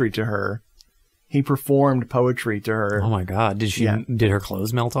poetry to her. He performed poetry to her. Oh my God! Did her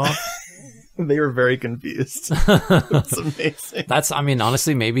clothes melt off? They were very confused. That's amazing. I mean,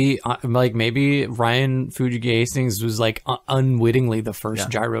 honestly, maybe Ryan Fujigi Hastings was like unwittingly the first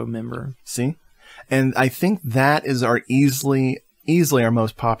Gyro member. See? And I think that is our easily easily our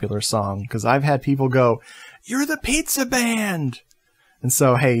most popular song, because I've had people go, "You're the pizza band." And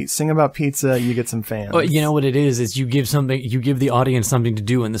so, hey, sing about pizza, you get some fans. Well, you know what it is you give the audience something to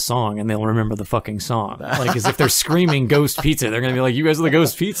do in the song, and they'll remember the fucking song. Like, as if they're screaming Ghost Pizza, they're going to be like, you guys are the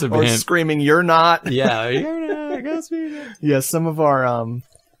Ghost Pizza band. Or screaming, "You're not." Yeah, you're not Ghost Pizza. Yeah, some of our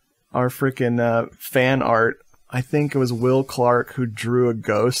freaking fan art, I think it was Will Clark who drew a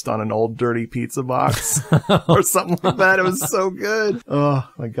ghost on an old dirty pizza box or something like that. It was so good. Oh,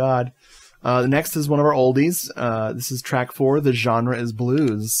 my God. The next is one of our oldies. This is track 4, The Genre is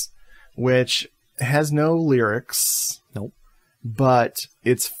Blues, which has no lyrics. Nope. But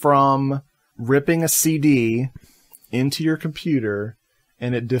it's from ripping a CD into your computer,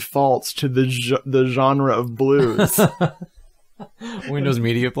 and it defaults to the genre of blues. Windows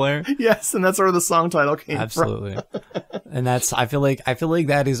Media Player. Yes, and that's where the song title came from. Absolutely. And that's I feel like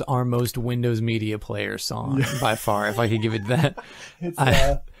that is our most Windows Media Player song by far, if I could give it that.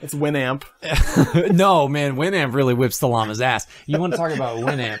 It's Winamp. No, man, Winamp really whips the llama's ass. You want to talk about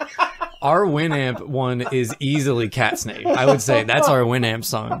Winamp? Our Winamp one is easily Catsnake. I would say that's our Winamp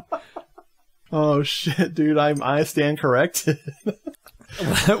song. Oh shit, dude! I stand corrected.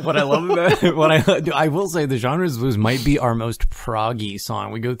 What I love about I will say the Genres Blues might be our most proggy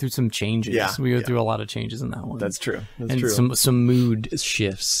song. We go through some changes. Yeah, we go through a lot of changes in that one. That's true. That's and true. some mood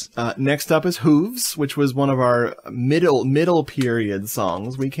shifts. Next up is Hooves, which was one of our middle period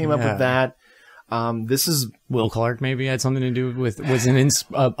songs. We came up with that. This is Will Clark maybe had something to do with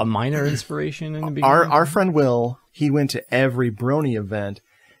a minor inspiration in the beginning. Our friend Will. He went to every Brony event,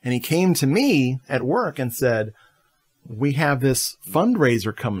 and he came to me at work and said, "We have this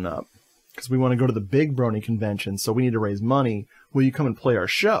fundraiser coming up because we want to go to the big Brony convention, so we need to raise money. Will you come and play our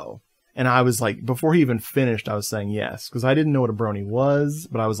show?" And I was like, before he even finished, I was saying yes, because I didn't know what a Brony was,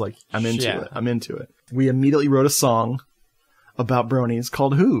 but I was like, I'm into it. I'm into it. We immediately wrote a song about Bronies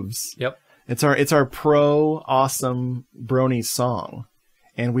called Hooves. Yep. It's our awesome Brony song,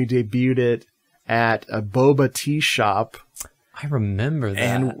 and we debuted it at a boba tea shop. I remember that.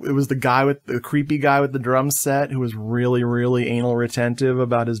 And it was the creepy guy with the drum set who was really, really anal retentive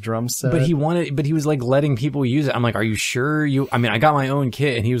about his drum set. But he was like letting people use it. I'm like, are you sure I got my own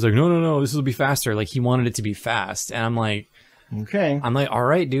kit, and he was like, no, this will be faster. Like, he wanted it to be fast. And I'm like, okay. I'm like, all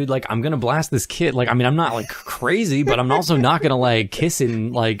right, dude, like, I'm going to blast this kit. Like, I mean, I'm not like crazy, but I'm also not going to like kiss it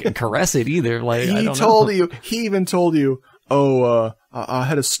and like caress it either. Like, he even told you, "Oh, I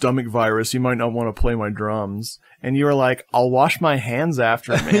had a stomach virus. You might not want to play my drums." And you were like, "I'll wash my hands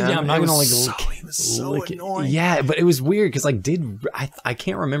after, man." Yeah, I'm not gonna like. It was so annoying. Yeah, but it was weird because like, I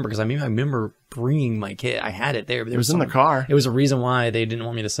can't remember because I remember bringing my kit. I had it there, but it was in the car. It was a reason why they didn't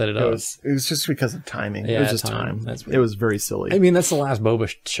want me to set it up. It was just because of timing. Yeah, it was just time. That's it was very silly. I mean, that's the last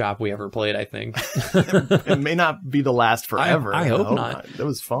boba shop we ever played, I think. It may not be the last forever. I hope not. That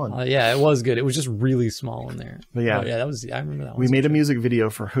was fun. Yeah, it was good. It was just really small in there. But yeah, that was. I remember that one. We made a music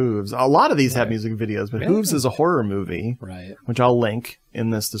video for Hooves. A lot of these have music videos, but Hooves is a horror movie, right? Which I'll link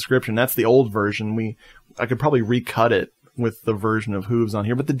in this description. That's the old version. I could probably recut it with the version of Hooves on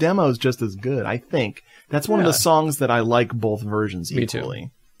here, but the demo is just as good, I think. That's one of the songs that I like both versions equally.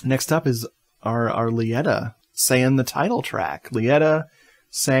 Me too. Next up is our Lietta saying the title track. Lietta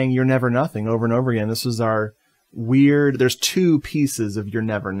sang You're Never Nothing over and over again. This was our there's 2 pieces of You're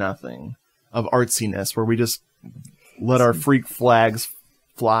Never Nothing, of artsiness, where we just let our freak flags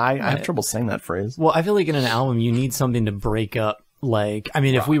fly. I have trouble saying that phrase. Well, I feel like in an album, you need something to break up. Like, I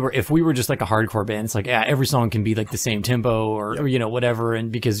mean, if we were just like a hardcore band, it's like, yeah, every song can be like the same tempo or you know, whatever.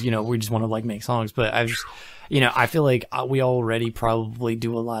 And because, you know, we just want to like make songs, but I feel like we already probably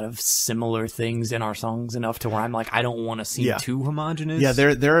do a lot of similar things in our songs enough to where I'm like, I don't want to seem too homogenous. Yeah.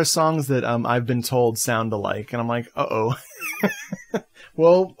 There are songs that, I've been told sound alike, and I'm like, uh-oh.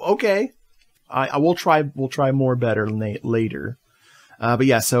 Well, okay. We'll try more better later. But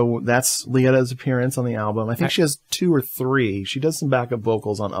yeah, so that's Lietta's appearance on the album. I think she has 2 or 3. She does some backup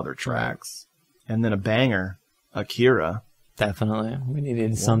vocals on other tracks. And then a banger, Akira. Definitely. We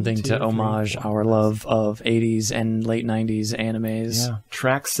needed something to homage our love of 80s and late 90s animes. Yeah.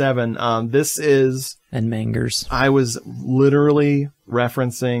 Track 7. This is... And mangers. I was literally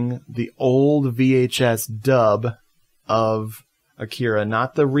referencing the old VHS dub of Akira,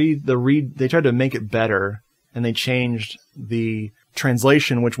 not the read. They tried to make it better, and they changed the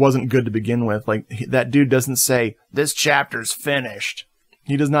translation, which wasn't good to begin with. Like, that dude doesn't say, "This chapter's finished."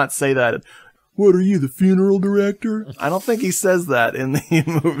 He does not say that. "What are you, the funeral director?" I don't think he says that in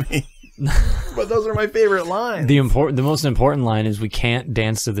the movie. But those are my favorite lines. The most important line is, "We can't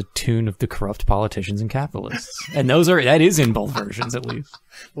dance to the tune of the corrupt politicians and capitalists." And that is in both versions, at least.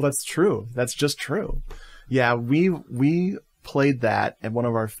 Well, that's true. That's just true. Yeah, we played that at one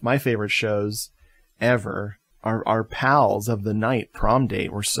of my favorite shows ever. Our pals of the night, Prom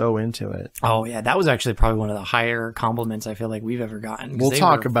Date, were so into it. Oh yeah, that was actually probably one of the higher compliments I feel like we've ever gotten. We'll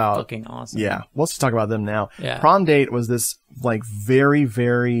talk about fucking awesome. Yeah, let's talk about them now. Yeah. Prom Date was this like very,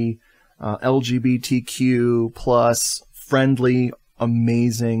 very LGBTQ plus friendly,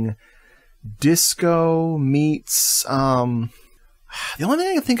 amazing disco meets. The only thing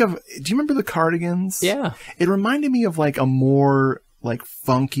I can think of. Do you remember the Cardigans? Yeah, it reminded me of like a more like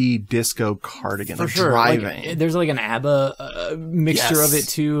funky disco Cardigan, for like sure. driving. Like, there's like an ABBA mixture of it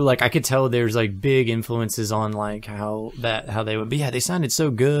too. Like I could tell there's like big influences on like how they would be. Yeah, they sounded so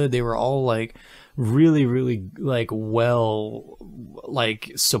good. They were all like really, really like well like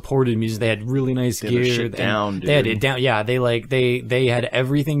supported music. They had really nice gear. Shit down, dude. They had it down. Yeah, they had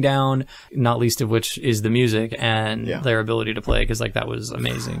everything down. Not least of which is the music and their ability to play, because like that was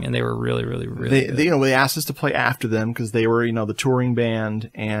amazing, and they were really, really, really. They asked us to play after them because they were the touring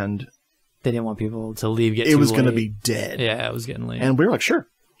band, and they didn't want people to leave. It was going to be dead. Yeah, it was getting late, and we were like, sure,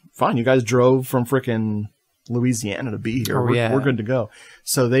 fine. You guys drove from frickin' Louisiana to be here. We're good to go.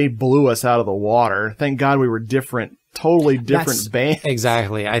 So they blew us out of the water. Thank God we were totally different band.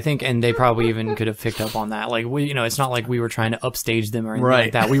 Exactly. I think, and they probably even could have picked up on that. Like it's not like we were trying to upstage them or anything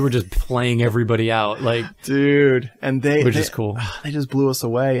like that. We were just playing everybody out, like, dude. And which is cool. They just blew us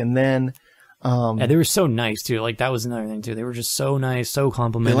away, and then. Yeah, they were so nice too. Like that was another thing too. They were just so nice, so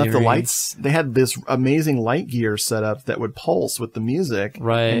complimentary. They left the lights. They had this amazing light gear set up that would pulse with the music,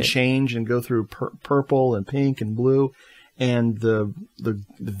 and change and go through purple and pink and blue. And the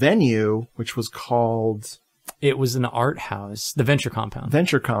venue, which was called, it was an art house, the Venture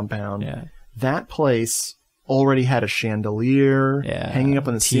Compound. Yeah, that place already had a chandelier hanging up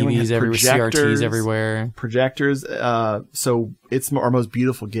on the ceiling. CRTs everywhere. Projectors. So it's our most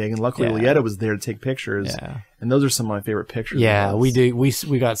beautiful gig, and luckily Lietta was there to take pictures. Yeah. And those are some of my favorite pictures. Yeah, we did.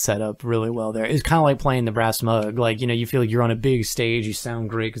 We got set up really well there. It's kind of like playing the brass mug. Like, you feel like you're on a big stage. You sound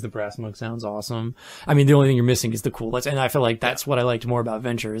great because the brass mug sounds awesome. I mean, the only thing you're missing is the cool lights. And I feel like that's what I liked more about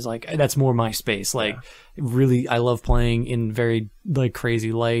Venture, is like, that's more my space. Like, really, I love playing in very like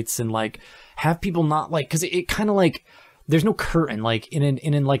crazy lights, and like have people not like, because it kind of like, there's no curtain like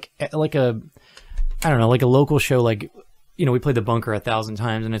in like a, I don't know, like a local show, like, we played the Bunker 1,000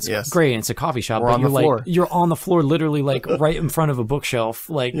 times, and it's great, and it's a coffee shop, but you're on the floor, literally like right in front of a bookshelf,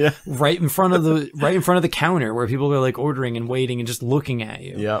 like right in front of the counter where people are like ordering and waiting and just looking at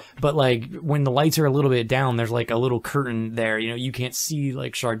you. Yeah. But like when the lights are a little bit down, there's like a little curtain there. You can't see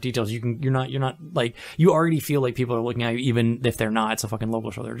like sharp details. You're not like, you already feel like people are looking at you, even if they're not. It's a fucking local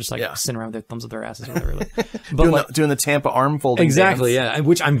show. They're just like sitting around with their thumbs up their asses or whatever. But doing the Tampa arm folding. Exactly. dance. Yeah.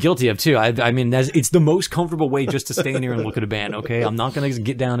 Which I'm guilty of too. I mean, it's the most comfortable way just to stand here and look at a band. Okay, I'm not gonna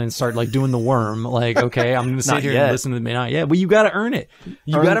get down and start like doing the worm. Like, okay, I'm gonna sit here and listen to the not yet. Well, you gotta earn it.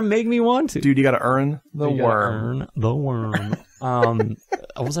 You gotta make me want to, dude. You gotta earn the worm. Earn the worm.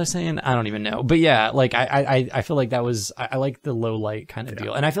 What was I saying? I don't even know. But yeah, like I feel like that was, I like the low light kind of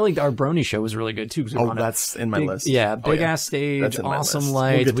deal, and I feel like our Brony show was really good too. That's in my list. Yeah, big ass stage, awesome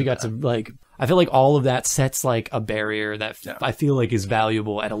lights. We got to like. I feel like all of that sets like a barrier that I feel like is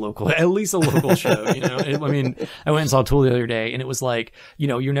valuable at at least a local show. I mean, I went and saw Tool the other day, and it was like,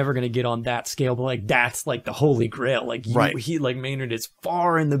 you're never gonna get on that scale, but like that's like the holy grail. Like he like Maynard is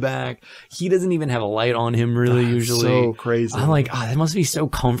far in the back. He doesn't even have a light on him really usually. So crazy. I'm like, that must be so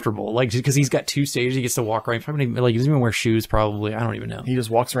comfortable. Like, just because he's got two stages, he gets to walk right. Probably like he doesn't even wear shoes. Probably, I don't even know. He just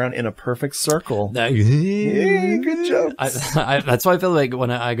walks around in a perfect circle. Good job. That's why I feel like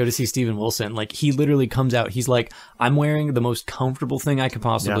when I go to see Steven Wilson, like he literally comes out, he's like, I'm wearing the most comfortable thing I could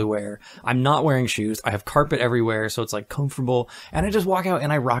possibly wear. I'm not wearing shoes. I have carpet everywhere, so it's like comfortable. And I just walk out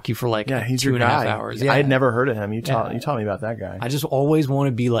and I rock you for like 2.5 hours. I had never heard of him. You taught me about that guy. I just always want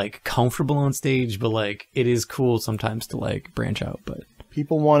to be like comfortable on stage, but like it is cool sometimes to like branch out. But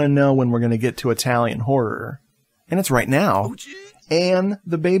people want to know when we're going to get to Italian horror, and it's right now. And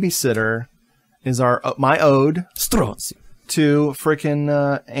the Babysitter is my ode. Stronzi. To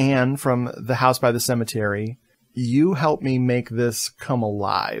frickin' Anne from The House by the Cemetery. You helped me make this come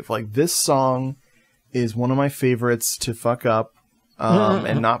alive. Like, this song is one of my favorites to fuck up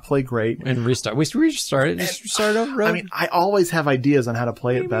and not play great. And restart. We restarted. Just start over. I mean, I always have ideas on how to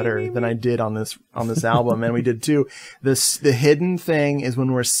play it better than I did on this album, and we did too. The hidden thing is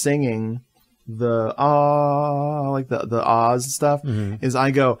when we're singing the like the ahs stuff, is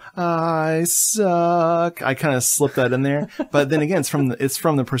I go, I suck. I kind of slip that in there, but then again, it's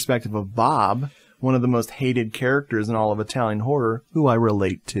from the perspective of Bob, one of the most hated characters in all of Italian horror, who I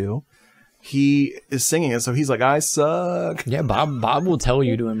relate to. He is singing it, so he's like, I suck. Yeah, Bob will tell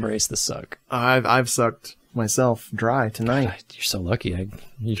you to embrace the suck. I've sucked myself dry tonight. God, you're so lucky.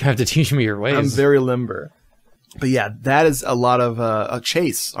 You have to teach me your ways. I'm very limber. But yeah, that is a lot of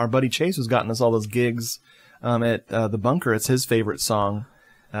Chase. Our buddy Chase has gotten us all those gigs at the Bunker. It's his favorite song.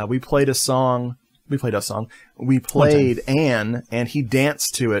 We played Anne, and he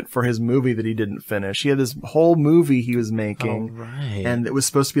danced to it for his movie that he didn't finish. He had this whole movie he was making, and it was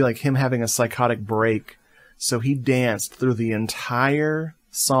supposed to be like him having a psychotic break. So he danced through the entire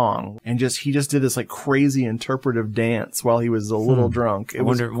song, and he just did this like crazy interpretive dance while he was a little drunk. I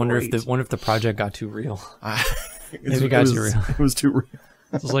wonder if the project got too real. Maybe it got too real. It was too real.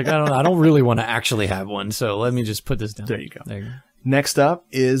 I was like, I don't really want to actually have one, so let me just put this down. There you go. Next up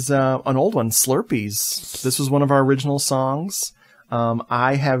is an old one, Slurpees. This was one of our original songs.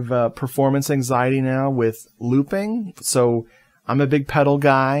 I have performance anxiety now with looping, so I'm a big pedal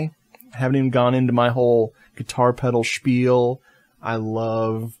guy. I haven't even gone into my whole guitar pedal spiel. I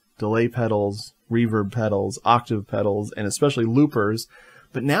love delay pedals, reverb pedals, octave pedals, and especially loopers.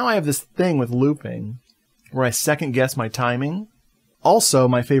 But now I have this thing with looping where I second guess my timing. Also,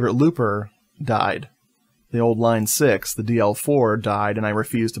 my favorite looper died. The old Line 6, the DL4, died, and I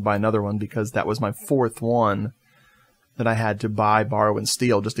refused to buy another one because that was my fourth one that I had to buy, borrow, and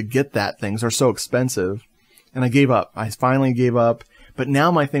steal just to get that thing. They're so expensive. And I gave up. I finally gave up. But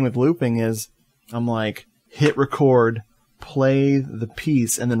now my thing with looping is I'm like, hit record, play the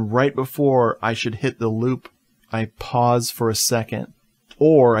piece, and then right before I should hit the loop, I pause for a second.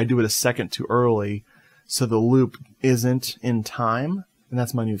 Or I do it a second too early so the loop isn't in time. And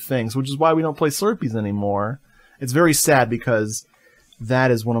that's my new thing, which is why we don't play Slurpees anymore. It's very sad because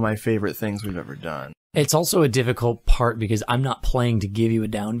that is one of my favorite things we've ever done. It's also a difficult part because I'm not playing to give you a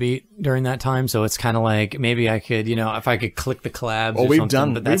downbeat during that time, so it's kind of like maybe I could, if I could click the collabs or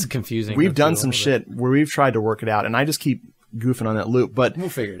something, but that's confusing. We've done some shit where we've tried to work it out, and I just keep goofing on that loop, but we'll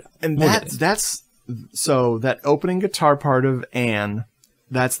figure it out. And that's so that opening guitar part of Anne,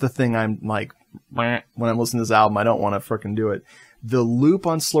 that's the thing I'm like, when I'm listening to this album, I don't want to frickin' do it. The loop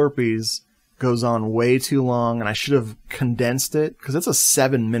on Slurpees goes on way too long, and I should have condensed it because it's a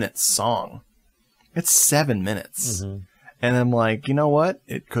 7-minute song. It's 7 minutes. Mm-hmm. And I'm like, you know what?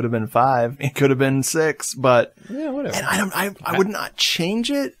 It could have been 5. It could have been 6, but yeah, whatever. And I would not change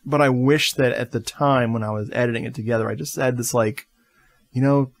it, but I wish that at the time when I was editing it together, I just had this like,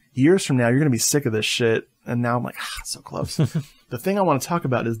 years from now, you're going to be sick of this shit. And now I'm like, so close. The thing I want to talk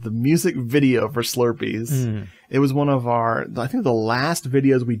about is the music video for Slurpees. It was one of I think the last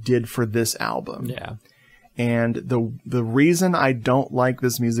videos we did for this album. Yeah. And the reason I don't like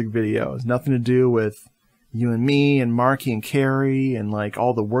this music video has nothing to do with you and me and Marky and Carrie and like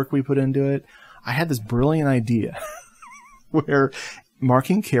all the work we put into it. I had this brilliant idea where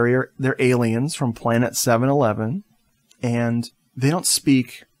Marky and Carrie they're aliens from planet 711 and they don't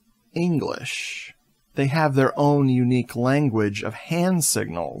speak English. They have their own unique language of hand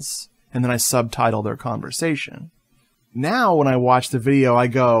signals, and then I subtitle their conversation. Now, when I watch the video, I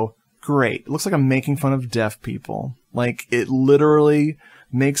go, great. It looks like I'm making fun of deaf people. Like, it literally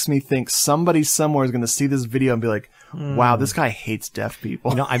makes me think somebody somewhere is going to see this video and be like, wow, this guy hates deaf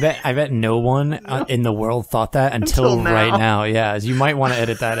people. I bet no one in the world thought that until right now. Yeah, you might want to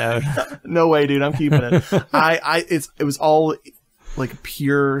edit that out. No way, dude. I'm keeping it. It was all like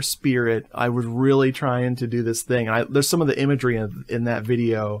pure spirit. I was really trying to do this thing. There's some of the imagery in that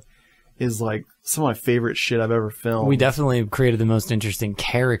video is like some of my favorite shit I've ever filmed. We definitely created the most interesting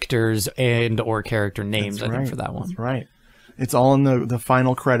characters or character names, I think, for that one. That's right. It's all in the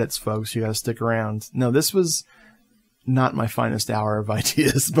final credits, folks. You got to stick around. No, this was not my finest hour of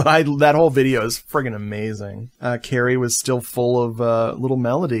ideas, but that whole video is friggin' amazing. Carrie was still full of little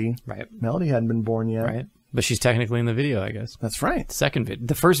Melody. Right. Melody hadn't been born yet. Right. But she's technically in the video, I guess. That's right.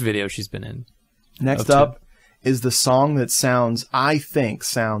 The first video she's been in. Next up is the song that I think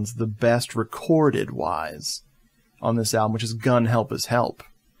sounds the best recorded-wise on this album, which is Gun Help Is Help,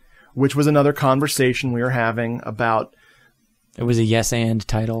 which was another conversation we were having about... It was a yes and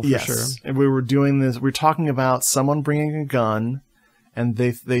title, for sure. And we were doing this. We were talking about someone bringing a gun, and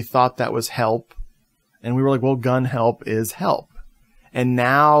they thought that was help. And we were like, well, gun help is help. And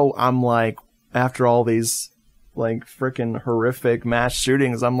now I'm like, after all these like freaking horrific mass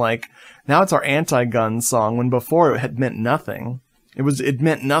shootings, I'm like, now it's our anti-gun song, when before it had meant nothing. It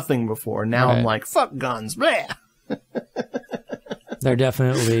meant nothing before. Now I'm like, fuck guns. Bleh. They're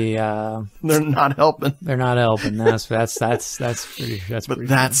definitely they're not helping. They're not helping. That's pretty. But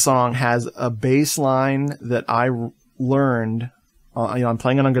that song has a bass line that I learned. I'm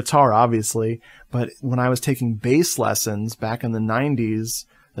playing it on guitar, obviously, but when I was taking bass lessons back in the 90s,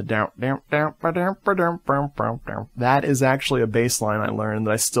 that is actually a bass line I learned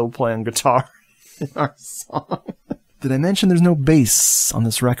that I still play on guitar. in our song. Did I mention there's no bass on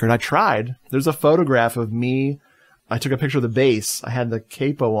this record? I tried. There's a photograph of me. I took a picture of the bass. I had the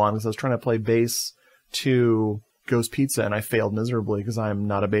capo on because I was trying to play bass to Ghost Pizza, and I failed miserably because I'm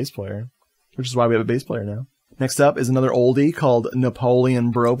not a bass player, which is why we have a bass player now. Next up is another oldie called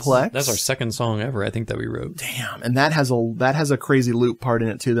Napoleon Broplex. That's our second song ever, I think, that we wrote. Damn, and that has a crazy loop part in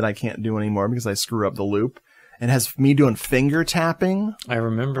it too that I can't do anymore because I screw up the loop. It has me doing finger tapping. I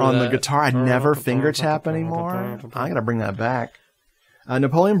remember on that. the guitar. I never finger tap anymore. I gotta bring that back.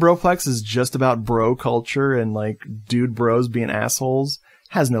 Napoleon Broplex is just about bro culture and like dude bros being assholes.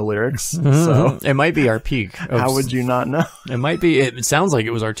 Has no lyrics, so it might be our peak. How would you not know? It might be. It sounds like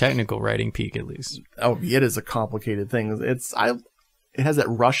it was our technical writing peak, at least. Oh, it is a complicated thing. It has that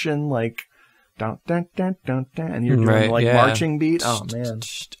Russian like, dun dun dun dun dun, and you're doing marching beat. Oh man.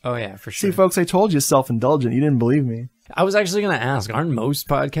 Oh yeah, for sure. See, folks, I told you self-indulgent. You didn't believe me. I was actually going to ask: aren't most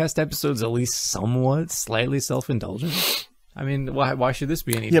podcast episodes at least somewhat, slightly self-indulgent? I mean, why should this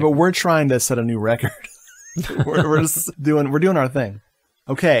be anything? Yeah, but we're trying to set a new record. we're just doing our thing.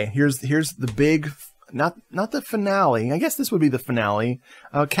 Okay, here's the big, not the finale. I guess this would be the finale.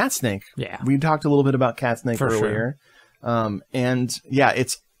 Cat Snake. Yeah, we talked a little bit about Cat Snake earlier, and yeah,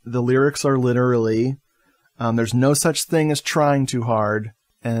 the lyrics are literally, there's no such thing as trying too hard,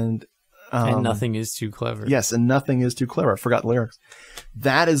 and nothing is too clever. Yes, and nothing is too clever. I forgot the lyrics.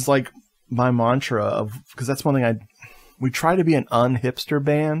 That is like my mantra because that's one thing we try to be an unhipster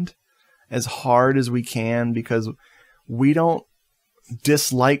band as hard as we can because we don't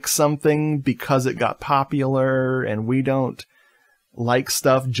dislike something because it got popular, and we don't like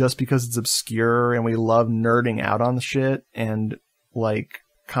stuff just because it's obscure, and we love nerding out on the shit and like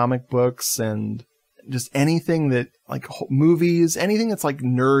comic books and just anything that like movies, anything that's like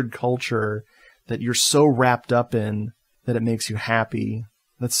nerd culture that you're so wrapped up in that it makes you happy.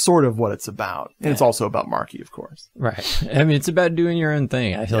 That's sort of what it's about. And it's also about Marky, of course. Right. I mean, it's about doing your own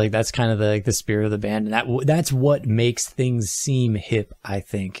thing. I feel like that's kind of the spirit of the band. And that's what makes things seem hip, I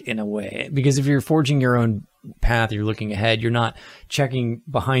think, in a way. Because if you're forging your own path, you're looking ahead, you're not checking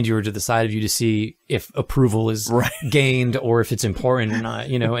behind you or to the side of you to see if approval is gained or if it's important or not,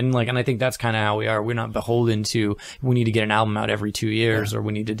 and I think that's kind of how we are. We're not beholden to, we need to get an album out every 2 years or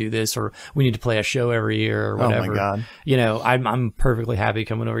we need to do this or we need to play a show every year or whatever. Oh my God. I'm perfectly happy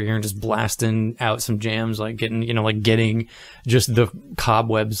coming over here and just blasting out some jams, like getting just the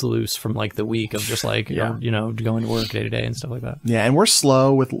cobwebs loose from like the week of just like, going to work day to day and stuff like that. Yeah. And we're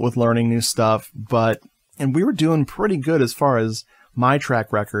slow with learning new stuff, and we were doing pretty good as far as my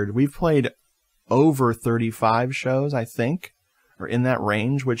track record. We've played over 35 shows, I think, or in that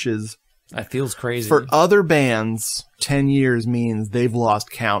range, which is... That feels crazy. For other bands, 10 years means they've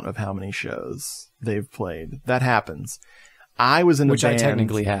lost count of how many shows they've played. That happens. I was in a band... Which I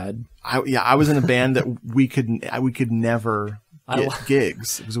technically had. I was in a band that we could never get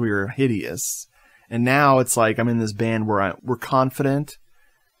gigs because we were hideous. And now it's like I'm in this band where we're confident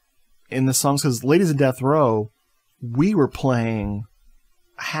in the songs, because Ladies of Death Row, we were playing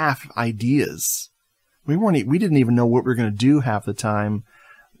half ideas. We didn't even know what we were going to do half the time.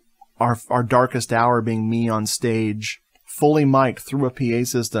 Our darkest hour being me on stage, fully mic'd through a PA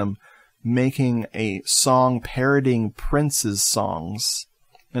system, making a song parodying Prince's songs.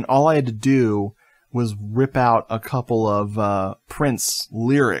 And all I had to do was rip out a couple of Prince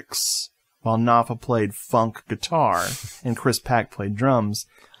lyrics while Nafa played funk guitar and Chris Pack played drums.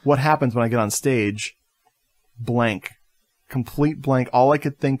 What happens when I get on stage? Blank. Complete blank. All I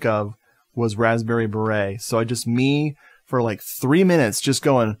could think of was Raspberry Beret. So me for like 3 minutes just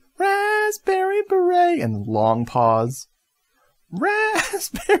going, Raspberry Beret, and long pause.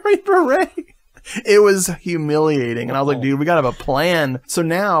 Raspberry Beret. It was humiliating. And I was like, dude, we got to have a plan. So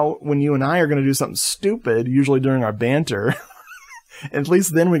now when you and I are going to do something stupid, usually during our banter, at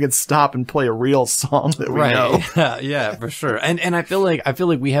least then we could stop and play a real song that we know. Yeah, for sure. And I feel like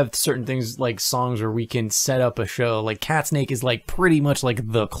we have certain things like songs where we can set up a show. Like Cat Snake is like pretty much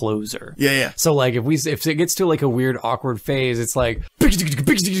like the closer. Yeah. So like if it gets to like a weird awkward phase, it's like and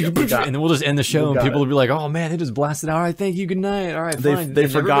then we'll just end the show and people will be like, oh man, they just blasted out. All right, thank you, good night. All right, fine. They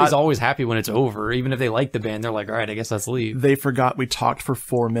forgot. Everybody's always happy when it's over, even if they like the band. They're like, all right, I guess let's leave. They forgot we talked for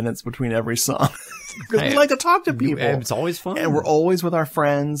 4 minutes between every song. Because we like to talk to people. It's always fun. And we're always with our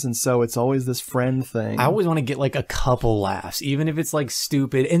friends, and so it's always this friend thing. I always want to get like a couple laughs, even if it's like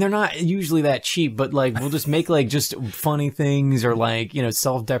stupid. And they're not usually that cheap, but like we'll just make like just funny things or like,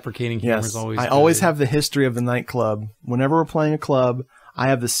 self-deprecating humor is always I always have the history of the nightclub. Whenever we're playing a club, I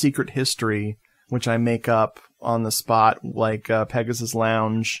have the secret history, which I make up on the spot, like Pegasus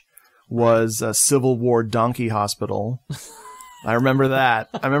Lounge was a Civil War donkey hospital. I remember that.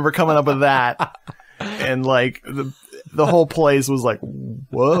 I remember coming up with that. And like the whole place was like,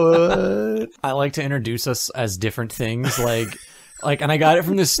 what? I like to introduce us as different things, like, and I got it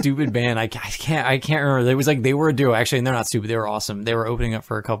from this stupid band. I can't remember. It was like they were a duo actually, and they're not stupid. They were awesome. They were opening up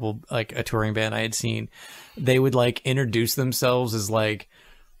for a couple, like a touring band I had seen. They would like introduce themselves as like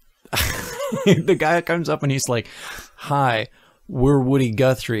the guy comes up and he's like, "Hi, we're Woody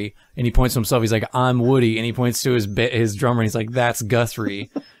Guthrie," and he points to himself. He's like, "I'm Woody," and he points to his drummer. And he's like, "That's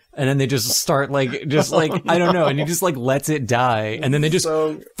Guthrie." And then they just start like I don't know, and he just like lets it die, and then they just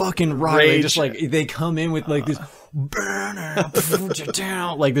fucking rock. They just like they come in with like this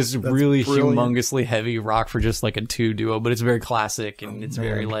like this really humongously heavy rock for just like a two duo, but it's very classic and it's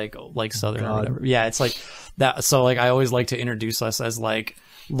very like Southern or whatever. Yeah, it's like that. So like I always like to introduce us as like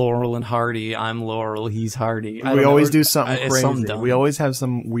Laurel and Hardy. I'm Laurel, he's Hardy. We always do something crazy. We always have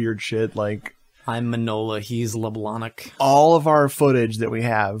some weird shit like. I'm Manola, he's LeBlanc. All of our footage that we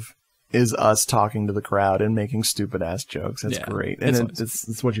have is us talking to the crowd and making stupid ass jokes. That's great. And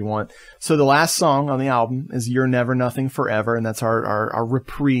it's what you want. So the last song on the album is You're Never Nothing Forever, and that's our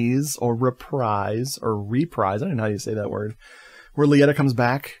reprise or reprise. I don't know how you say that word. Where Lietta comes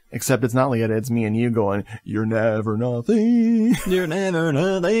back, except it's not Lietta, it's me and you going, "You're never nothing. You're never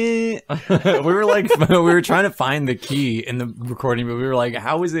nothing." we were trying to find the key in the recording, but we were like,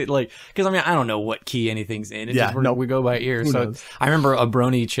 how is it like, because I mean, I don't know what key anything's in. It's just we go by ear. Who knows? I remember a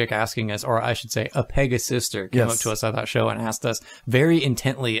brony chick asking us, or I should say a Pega sister came up to us at that show and asked us very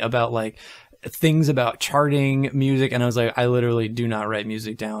intently about like, things about charting music, and I was like, I literally do not write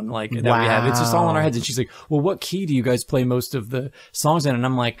music down like that. We have it's just all in our heads. And she's like, well, what key do you guys play most of the songs in? And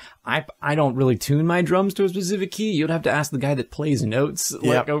I'm like, I don't really tune my drums to a specific key. You'd have to ask the guy that plays notes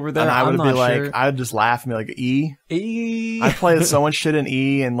like over there. And I would be like, sure. I would just laugh and be like, I play so much shit in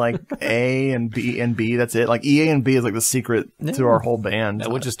E and like A and B. That's it. Like E, A, and B is like the secret to our whole band,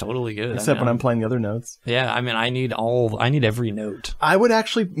 which is totally good. Except when I'm playing the other notes. Yeah, I mean, I need every note. I would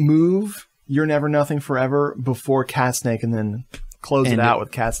actually move You're Never Nothing Forever before Cat Snake and then close it out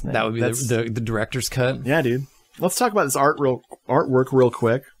with Cat Snake. That would be the director's cut. Yeah, dude. Let's talk about this artwork real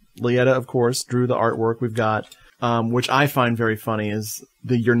quick. Lietta, of course, drew the artwork. We've got, which I find very funny, is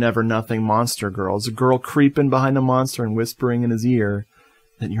the You're Never Nothing monster girl. It's a girl creeping behind a monster and whispering in his ear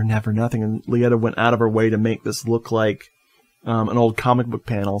that you're never nothing. And Lietta went out of her way to make this look like an old comic book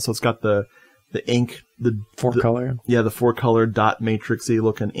panel. So it's got the ink, the 4-color. Yeah, the 4-color dot matrixy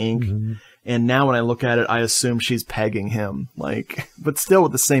looking ink. Mm-hmm. And now when I look at it, I assume she's pegging him, like, but still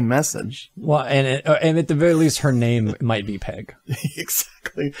with the same message. Well, and at the very least, her name might be Peg.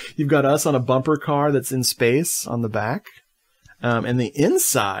 Exactly. You've got us on a bumper car that's in space on the back. And the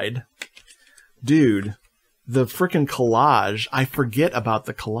inside, dude, the freaking collage, I forget about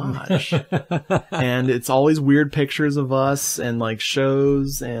the collage. And it's always weird pictures of us and like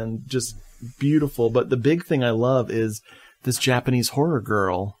shows and just beautiful. But the big thing I love is this Japanese horror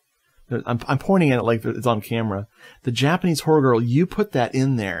girl. I'm pointing at it like it's on camera. The Japanese horror girl, you put that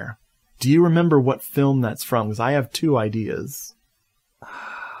in there. Do you remember what film that's from? Because I have two ideas.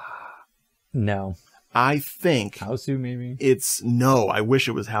 No. I think Houseu, maybe. I wish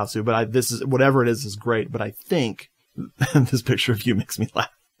it was Houseu, but this is whatever it is great. But I think this picture of you makes me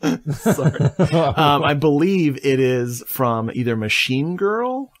laugh. Sorry. I believe it is from either Machine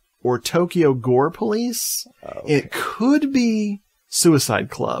Girl or Tokyo Gore Police. Okay. It could be Suicide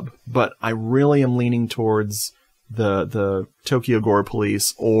Club, but I really am leaning towards the Tokyo Gore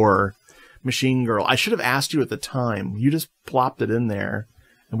Police or Machine Girl. I should have asked you at the time. You just plopped it in there,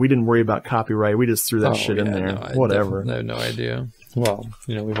 and we didn't worry about copyright. We just threw that shit in there. No, whatever. I have no idea. Well,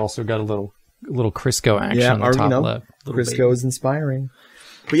 we've also got a little Crisco action on the top left. Crisco is inspiring.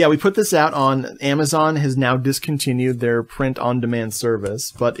 But yeah, we put this out on Amazon. Has now discontinued their print-on-demand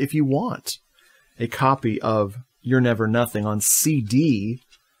service. But if you want a copy of You're Never Nothing on CD,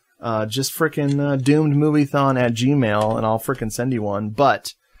 just frickin' doomedmoviethon@gmail, and I'll frickin' send you one.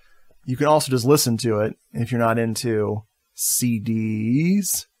 But you can also just listen to it if you're not into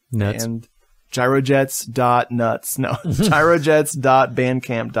CDs. Nuts. And gyrojets.nuts. No,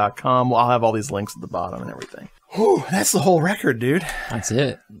 gyrojets.bandcamp.com. Well, I'll have all these links at the bottom and everything. Whew, that's the whole record, dude. That's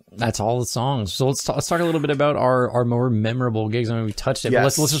it. That's all the songs. So let's talk a little bit about our more memorable gigs. I mean, we touched it, but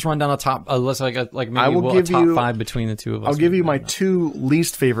let's just run down the top. Let's like maybe a top 5 between the two of us. I'll give you my 2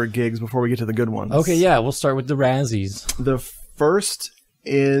 least favorite gigs before we get to the good ones. Okay, yeah, we'll start with the Razzies. The first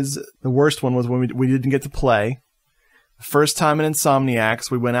is the worst one was when we didn't get to play. The first time in Insomniacs,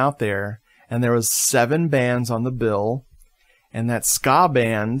 we went out there and there was 7 bands on the bill, and that ska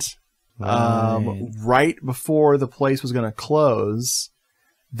band. Right before the place was going to close,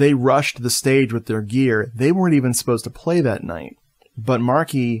 they rushed the stage with their gear. They weren't even supposed to play that night. But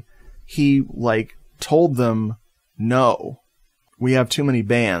Marky, he like told them, no, we have too many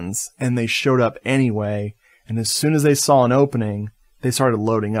bands. And they showed up anyway. And as soon as they saw an opening, they started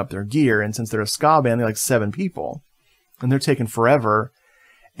loading up their gear. And since they're a ska band, they're like 7 people. And they're taking forever.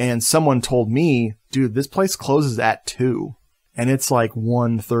 And someone told me, dude, this place closes at 2. And it's like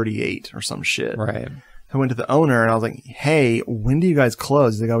 1:38 or some shit. Right. I went to the owner and I was like, hey, when do you guys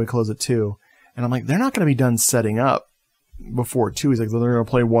close? He's like, oh, we close at 2. And I'm like, they're not going to be done setting up before 2. He's like, well, they're going to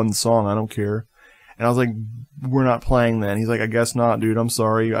play one song. I don't care. And I was like, we're not playing then. He's like, I guess not, dude. I'm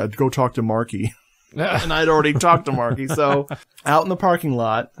sorry. I'd go talk to Marky. And I'd already talked to Marky. So out in the parking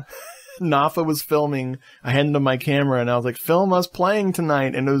lot, Nafa was filming. I handed him my camera and I was like, film us playing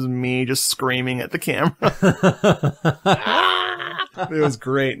tonight. And it was me just screaming at the camera. It was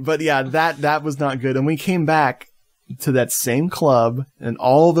great. But yeah, that was not good. And we came back to that same club and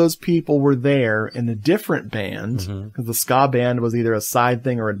all those people were there in a different band because the ska band was either a side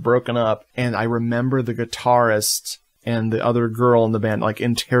thing or had broken up. And I remember the guitarist and the other girl in the band like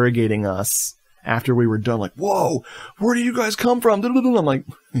interrogating us after we were done, like, whoa, where do you guys come from? I'm like,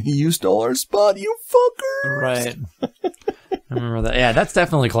 you stole our spot, you fuckers. Right. I remember that. Yeah, that's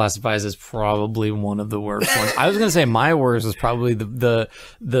definitely classifies as probably one of the worst ones. I was going to say my worst was probably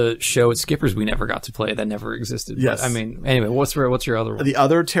the show at Skipper's we never got to play that never existed. Yes. But, I mean, anyway, what's your other one? The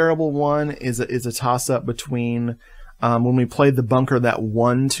other terrible one is a toss-up between when we played the bunker that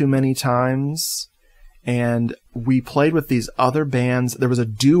won too many times, and we played with these other bands. There was a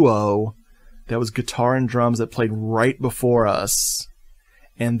duo that was guitar and drums that played right before us.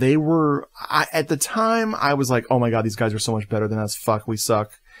 And they were, at the time, I was like, oh my God, these guys are so much better than us. Fuck, we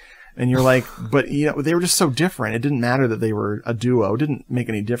suck. And you're like, but you know, they were just so different. It didn't matter that they were a duo. It didn't make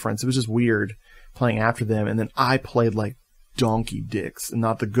any difference. It was just weird playing after them. And then I played like donkey dicks and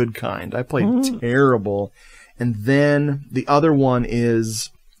not the good kind. I played terrible. And then the other one is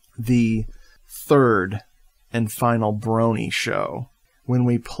the third and final Brony show. When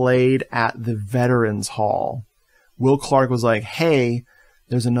we played at the Veterans Hall, Will Clark was like, hey,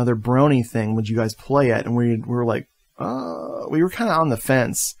 there's another Brony thing. Would you guys play it? And we were like, we were kind of on the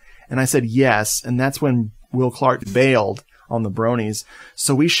fence. And I said yes. And that's when Will Clark bailed on the Bronies.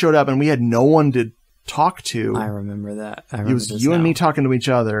 So we showed up and we had no one to talk to. I remember that. It was you and me talking to each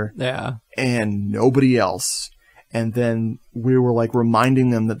other. Yeah. And nobody else. And then we were like reminding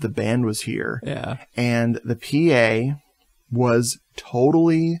them that the band was here. Yeah. And the PA was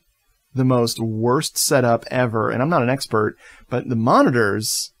totally the most worst setup ever. And I'm not an expert, but the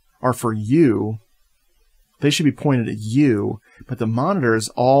monitors are for you. They should be pointed at you. But the monitors,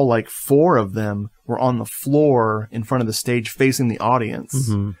 all like 4 of them, were on the floor in front of the stage facing the audience.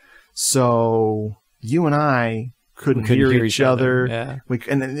 So you and I couldn't hear each other. Yeah.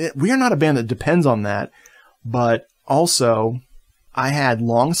 We are not a band that depends on that. But also, I had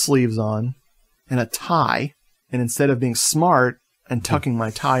long sleeves on and a tie. And instead of being smart and tucking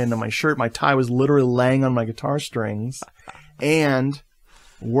my tie into my shirt, my tie was literally laying on my guitar strings. And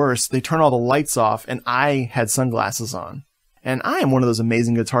worse, they turned all the lights off and I had sunglasses on. And I am one of those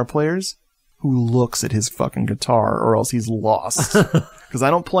amazing guitar players who looks at his fucking guitar or else he's lost. Because I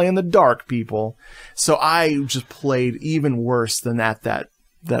don't play in the dark, people. So I just played even worse than that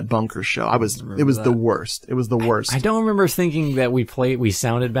bunker show. It was the worst. It was the worst. I don't remember thinking that we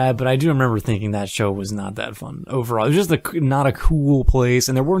sounded bad, but I do remember thinking that show was not that fun overall. It was just not a cool place,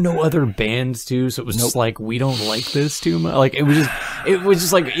 and there were no other bands too, so it was just like, we don't like this too much. Like it was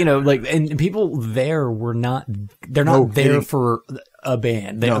just like, you know, like, and people there were not, they're not there for a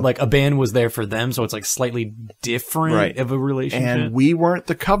band. Like a band was there for them, so it's like slightly different of a relationship. And we weren't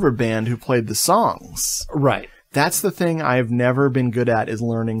the cover band who played the songs. Right. That's the thing I've never been good at, is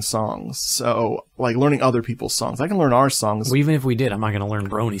learning songs. So, like, learning other people's songs. I can learn our songs. Well, even if we did, I'm not going to learn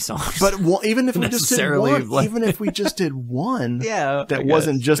Brony songs. But even if we just did one, even if we just did one, that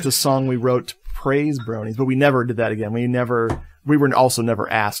wasn't just a song we wrote to praise Bronies. But we never did that again. We were also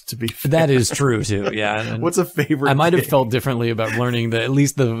never asked to be fair. That is true too. Yeah. And what's a favorite? I might have felt differently about learning at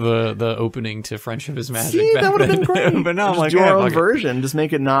least the opening to Friendship is Magic. See, that would have been great. But now I'm like, do our own version. Just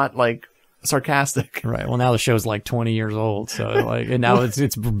make it not like sarcastic. Right. Well, now the show's like 20 years old, so like, and now it's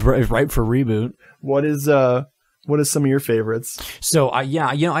ripe for reboot. What is What are some of your favorites? So, I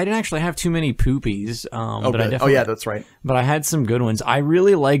didn't actually have too many poopies. But I definitely, that's right. But I had some good ones. I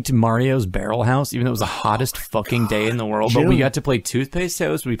really liked Mario's Barrel House, even though it was the hottest fucking day in the world. But we got to play Toothpaste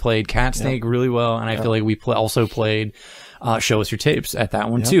Toast. We played Cat Snake really well. And I feel like we also played Show Us Your Tapes at that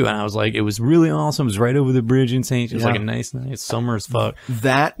one too. And I was like, it was really awesome. It was right over the bridge in St. It was like a nice summer as fuck.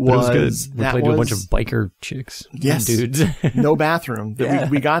 That was good. We played to a bunch of biker chicks. Yes. Dudes. No bathroom.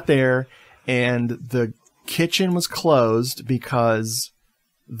 We got there and the kitchen was closed because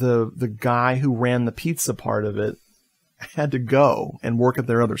the guy who ran the pizza part of it had to go and work at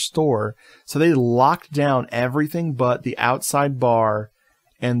their other store. So they locked down everything but the outside bar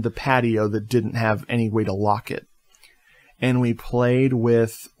and the patio that didn't have any way to lock it. And we played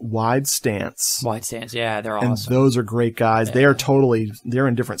with Wide Stance. Wide Stance, yeah, they're and awesome. Those are great guys. Yeah. They're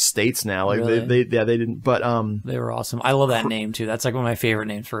in different states now. Like really? they didn't, but they were awesome. I love that name too. That's like one of my favorite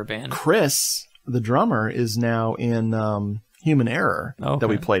names for a band. Chris, the drummer, is now in Human Error that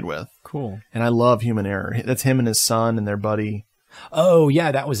we played with. Cool. And I love Human Error. That's him and his son and their buddy. Oh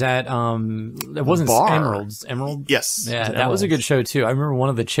yeah, that was at it wasn't Emeralds. Emerald? Yes. Yeah, that was a good show too. I remember one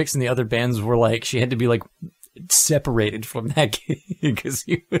of the chicks in the other bands were like, she had to be like separated from that kid because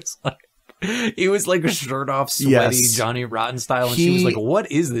he was like a shirt off, sweaty Johnny Rotten style, and she was like, "What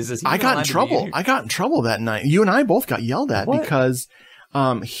is this?" I got in trouble. I got in trouble that night. You and I both got yelled at because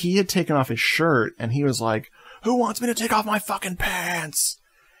he had taken off his shirt and he was like, "Who wants me to take off my fucking pants?"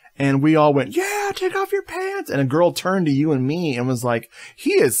 And we all went, "Yeah, take off your pants." And a girl turned to you and me and was like,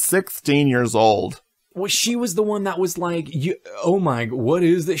 "He is 16 years old." Well, she was the one that was like, oh my, what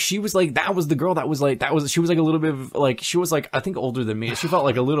is this? She was like, that was the girl that was like, she was like a little bit of like, she was like, I think older than me. She felt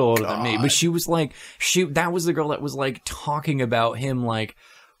like a little older than me, but she was like, that was the girl that was like talking about him like,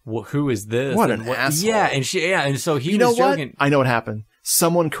 well, who is this? What an asshole. Yeah. And so he was joking. What? I know what happened.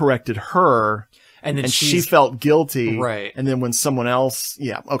 Someone corrected her. And then she felt guilty. Right. And then when someone else,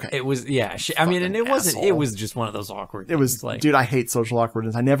 okay. It was, and it wasn't, it was just one of those awkward things. It was, like, dude, I hate social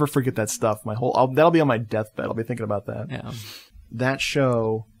awkwardness. I never forget that stuff. That'll be on my deathbed. I'll be thinking about that. Yeah. That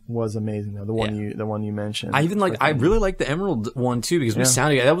show was amazing though. The one you mentioned. I really liked the Emerald one too because we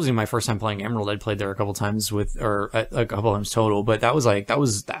sounded, that wasn't my first time playing Emerald. I'd played there a couple times a couple times total, but I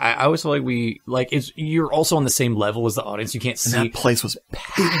always felt like you're also on the same level as the audience. You can't see. And that place was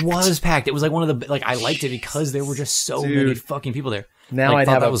packed. It was packed. It was like one of the, like, I liked it because there were just so many fucking people there. Now I'd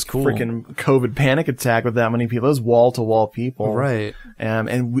have a freaking COVID panic attack with that many people. It was wall to wall people. Right.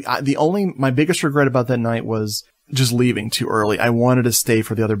 And my biggest regret about that night was just leaving too early. I wanted to stay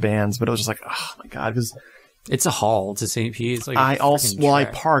for the other bands, but it was just like, oh my God, because it's a haul to St. Pete. It's like I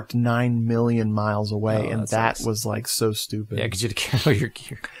parked 9 million miles away, and that was like so stupid. Yeah, because you had to carry all your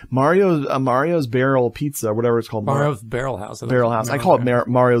gear. Mario's Barrel Pizza, whatever it's called. Mario's Barrel House. Barrel House. I call it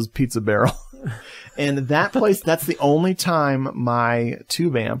Mario's Pizza Barrel. And that place, that's the only time my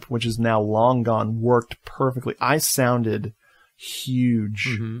tube amp, which is now long gone, worked perfectly. I sounded huge.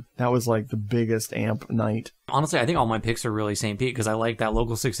 Mm-hmm. That was like the biggest amp night. Honestly, I think all my picks are really St. Pete because I like that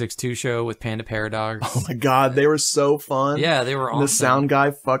Local 662 show with Panda Paradox. Oh my God, they were so fun. Yeah, they were awesome. The sound guy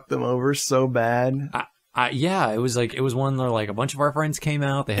fucked them over so bad. It was one where like a bunch of our friends came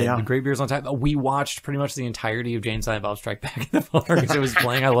out. They had great beers on tap. We watched pretty much the entirety of Jane and Silent Bob Strike Back in the bar because it was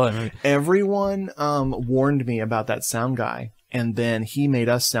playing. I love it. Everyone warned me about that sound guy, and then he made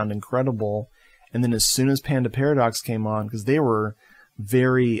us sound incredible. And then as soon as Panda Paradox came on, because they were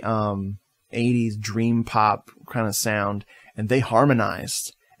very 80s dream pop kind of sound, and they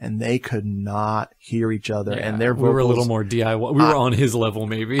harmonized, and they could not hear each other. Yeah, and their vocals, we were a little more DIY. We were on his level,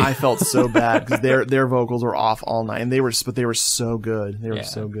 maybe. I felt so bad because their vocals were off all night, and they were so good. They were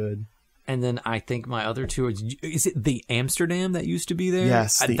so good. And then I think my other two is it the Amsterdam that used to be there?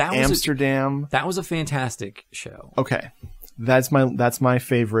 Yes, the Amsterdam. That was a fantastic show. Okay, that's my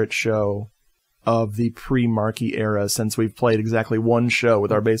favorite show of the pre-Marky era since we've played exactly one show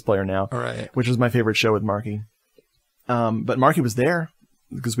with our bass player now. All right. Which was my favorite show with Marky. But Marky was there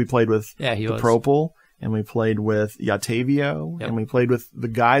because we played with the Propel, and we played with Yatavio, and we played with the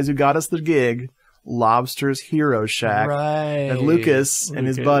guys who got us the gig, Lobster's Hero Shack, and Lucas and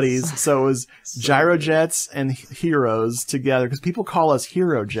his buddies. So it was GYROJETS and Heroes together because people call us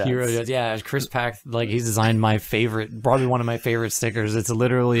HeroJets. HeroJets, yeah. Chris Pack, like, he's designed my favorite, probably one of my favorite stickers. It's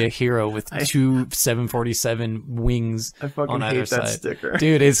literally a hero with two 747 wings on either side. I fucking hate that sticker,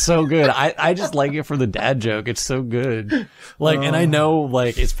 dude. It's so good. I just like it for the dad joke. It's so good. Like, and I know,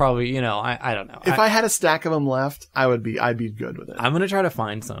 like, it's probably, I don't know. If I had a stack of them left, I'd be good with it. I'm gonna try to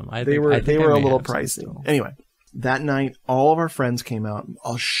find some. They were a little pricey. Anyway, that night, all of our friends came out.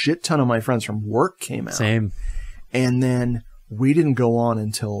 A shit ton of my friends from work came out. Same. And then we didn't go on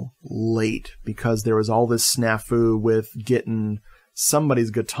until late because there was all this snafu with getting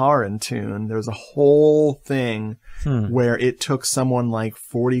somebody's guitar in tune. There was a whole thing where it took someone like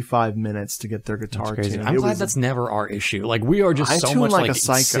 45 minutes to get their guitar tuned. I'm glad that's never our issue. Like, we are just so much like a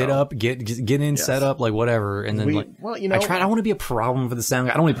psycho. sit up, get in, set up, like whatever, and then I want to be a problem for the sound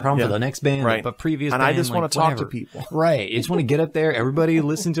guy. I don't want to be a problem for the next band, right? But previous, and band, I just want to talk to people, right? You just want to get up there, everybody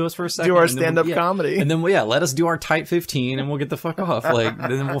listen to us for a second, do our stand-up comedy, and then let us do our tight 15, and we'll get the fuck off. Like,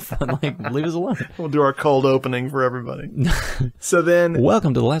 then we'll leave us alone. We'll do our cold opening for everybody. So then,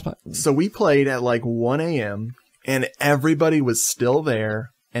 welcome to the last part. So we played at like 1 a.m. and everybody was still there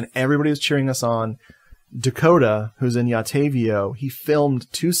and everybody was cheering us on. Dakota, who's in Yatavio, he filmed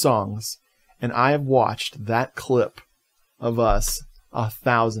 2 songs, and I have watched that clip of us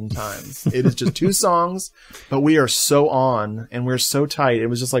 1,000 times. It is just 2 songs, but we are so on and we're so tight. It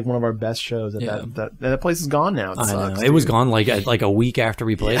was just like one of our best shows. That place is gone now. It sucks, know. It was gone like a week after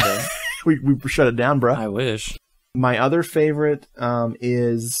we played there. we shut it down, bro. I wish. My other favorite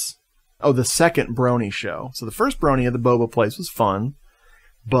is the second Brony show. So the first Brony at the Boba place was fun,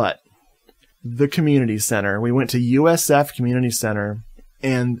 but the community center, we went to USF Community Center,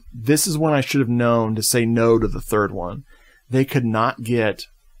 and this is when I should have known to say no to the third one. They could not get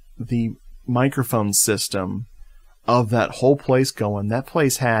the microphone system of that whole place going. That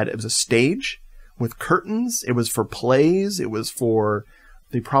place it was a stage with curtains. It was for plays. It was for,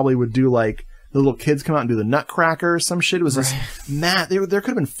 they probably would do like, the little kids come out and do the Nutcracker or some shit. It was just there could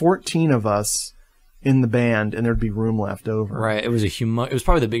have been 14 of us in the band, and there'd be room left over. Right. It was it was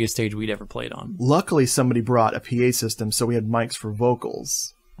probably the biggest stage we'd ever played on. Luckily, somebody brought a PA system, so we had mics for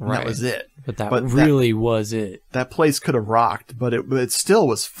vocals. Right. That was it. But that really was it. That place could have rocked, but it still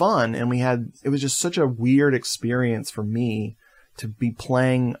was fun, and it was just such a weird experience for me to be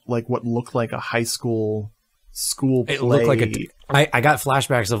playing like what looked like a high school play. It looked like I got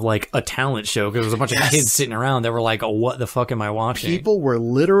flashbacks of like a talent show because there was a bunch of kids sitting around that were like, oh, what the fuck am I watching? People were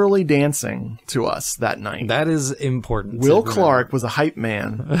literally dancing to us that night. That is important. Will Clark was a hype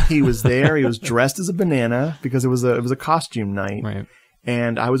man. He was there. He was dressed as a banana because it was a costume night. Right.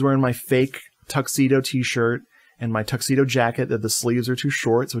 And I was wearing my fake tuxedo t-shirt and my tuxedo jacket that the sleeves are too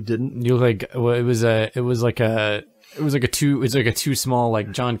short, so it didn't. You look like it was like a too small,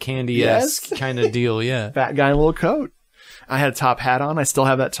 like John Candy-esque kind of deal, yeah. Fat guy in a little coat. I had a top hat on. I still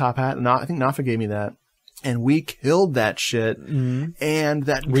have that top hat. I think Nafa gave me that. And we killed that shit. Mm-hmm. And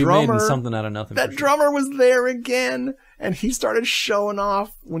that drummer... We made something out of nothing. That drummer was there again. And he started showing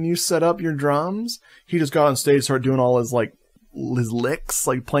off when you set up your drums. He just got on stage and started doing all his licks,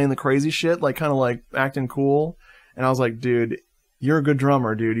 like playing the crazy shit, like kind of like acting cool. And I was like, dude, you're a good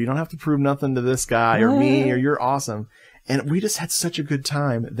drummer, dude. You don't have to prove nothing to this guy or me, or you're awesome. And we just had such a good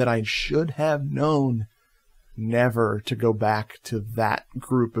time that I should have known never to go back to that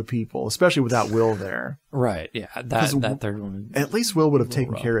group of people, especially without Will there. Right, yeah. That third one. At least Will would have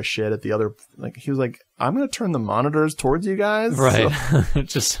taken care of shit at the other. Like, he was like, I'm going to turn the monitors towards you guys. Right. So.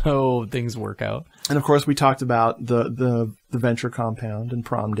 Just so things work out. And of course, we talked about the Venture Compound and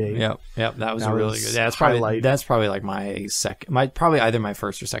Prom Date. Yep. That was really good. Yeah, that's probably like my second, probably either my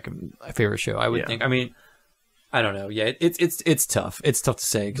first or second favorite show, I would think. I mean, I don't know. Yeah, it's tough. It's tough to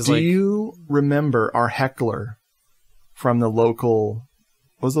say. Do you remember our heckler from the local?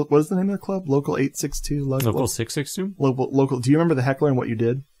 What was the name of the club? Local 862. Local 662. Local. Do you remember the heckler and what you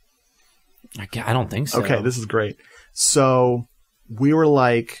did? I don't think so. Okay, this is great. So we were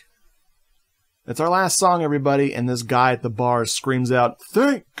like, "It's our last song, everybody!" And this guy at the bar screams out,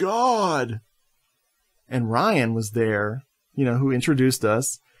 "Thank God!" And Ryan was there, who introduced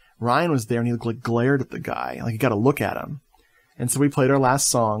us. Ryan was there, and he glared at the guy. Like, you got to look at him. And so we played our last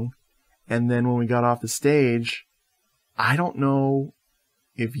song. And then when we got off the stage, I don't know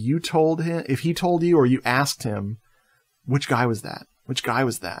if he told you or you asked him, which guy was that? Which guy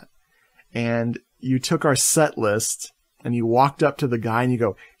was that? And you took our set list and you walked up to the guy and you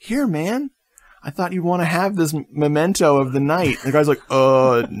go, "Here, man, I thought you'd want to have this memento of the night." And the guy's like,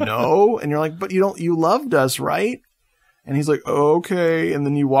 no. And you're like, "But you loved us, right?" And he's like, "Okay." And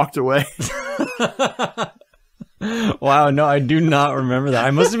then you walked away. Wow, no, I do not remember that. I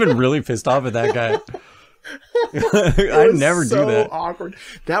must have been really pissed off at that guy. I never do that. So awkward.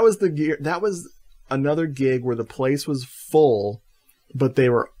 That was another gig where the place was full, but they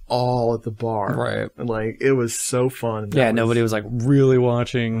were all at the bar. Right. And it was so fun. Nobody was really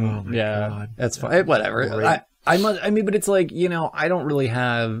watching. Oh my God. That's fine. Whatever. But it's like, I don't really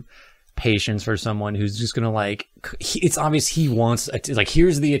have patience for someone who's just gonna it's obvious he wants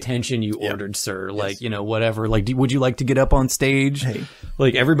here's the attention you ordered, sir. Whatever. Would you like to get up on stage? Hey.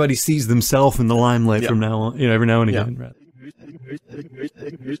 Everybody sees themselves in the limelight from now on, every now and again.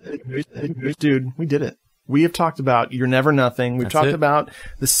 Dude, we did it. We have talked about You're Never Nothing. We've talked about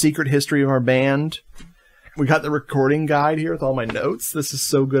the secret history of our band. We got the recording guide here with all my notes. This is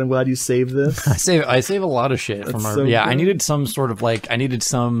so good. I'm glad you saved this. I save a lot of shit from our. so Yeah, good. I needed some sort of like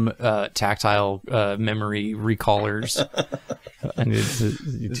tactile memory recallers. I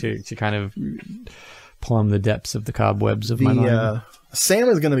needed to kind of plumb the depths of the cobwebs of my mind. Sam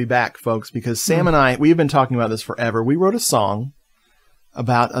is going to be back, folks, because Sam and I, we've been talking about this forever. We wrote a song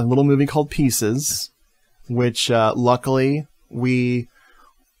about a little movie called Pieces, which luckily we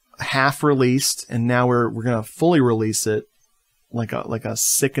half released, and now we're going to fully release it like a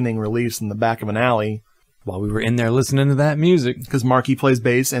sickening release in the back of an alley. While we were in there listening to that music. Because Marky plays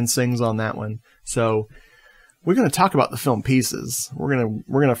bass and sings on that one. So we're going to talk about the film Pieces. We're going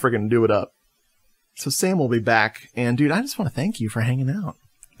to friggin' do it up. So Sam will be back. And dude, I just want to thank you for hanging out.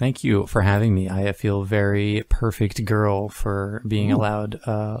 Thank you for having me. I feel very perfect girl for being allowed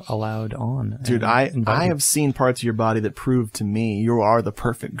on. Dude, I have seen parts of your body that prove to me you are the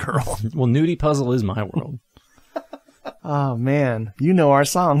perfect girl. Well, Nudie Puzzle is my world. Oh man, you know our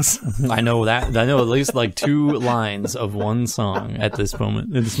songs. I know that. I know at least like 2 lines of one song at this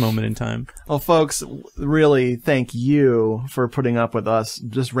moment in time. Well, folks, really thank you for putting up with us,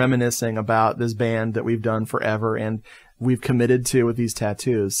 just reminiscing about this band that we've done forever and we've committed to with these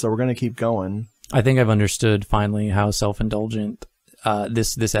tattoos. So we're going to keep going. I think I've understood finally how self-indulgent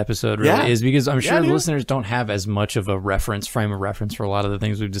this episode really is, because I'm sure listeners don't have as much of a frame of reference for a lot of the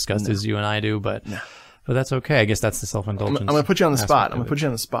things we've discussed as you and I do, but that's okay. I guess that's the self-indulgence. I'm going to put you on the spot.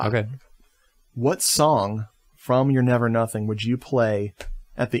 Okay. What song from You're Never Nothing would you play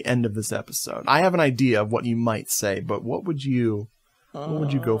at the end of this episode? I have an idea of what you might say, but what would you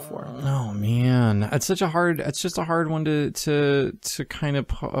go for? Oh man, it's just a hard one to kind of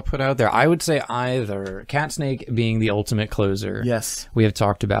put out there. I would say either Cat Snake being the ultimate closer. Yes. We have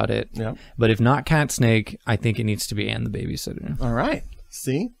talked about it. Yep. But if not Cat Snake, I think it needs to be And the Babysitter. All right.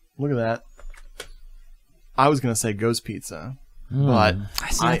 See? Look at that. I was going to say Ghost Pizza, but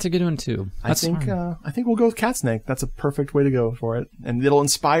that's a good one too. I think we'll go with Cat Snake. That's a perfect way to go for it, and it'll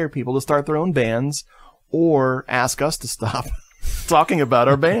inspire people to start their own bands or ask us to stop talking about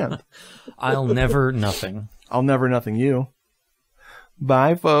our band. I'll never nothing you.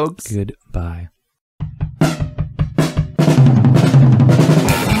 Bye, folks. Goodbye.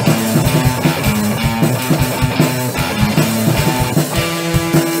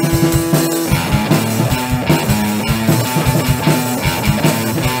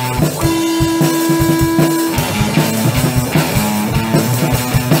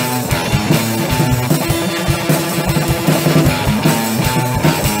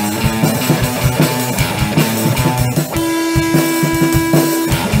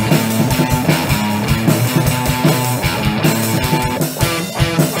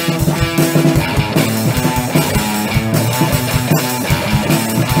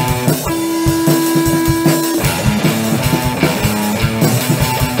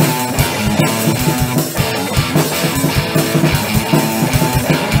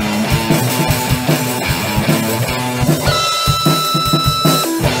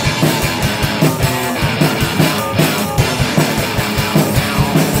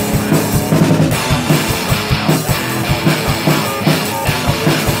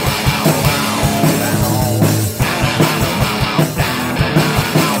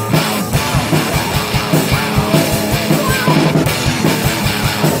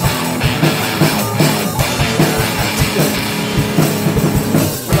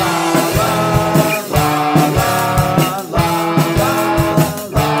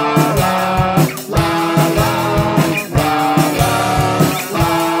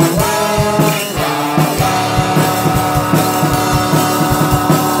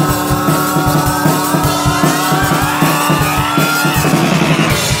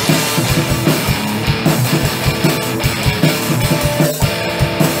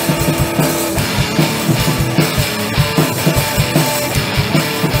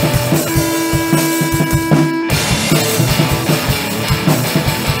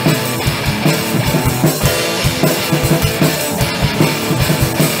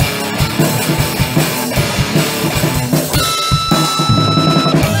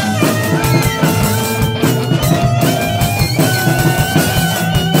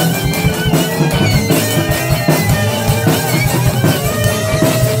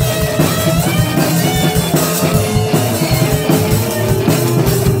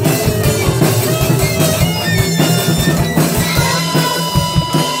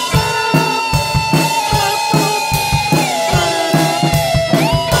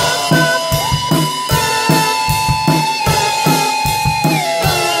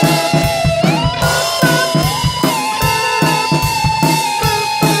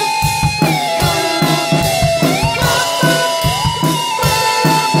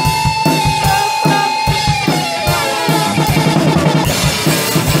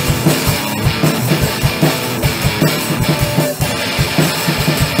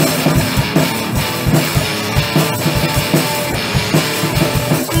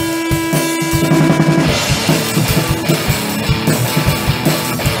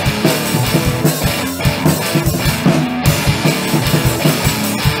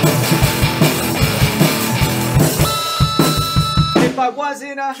 I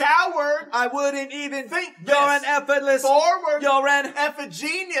wasn't a coward, I wouldn't even think you're this. an effortless Forward, You're an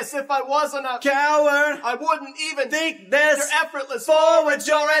genius. If I wasn't a coward. I wouldn't even Think this. You're effortless. Forward,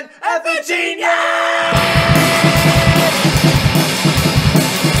 you're an genius.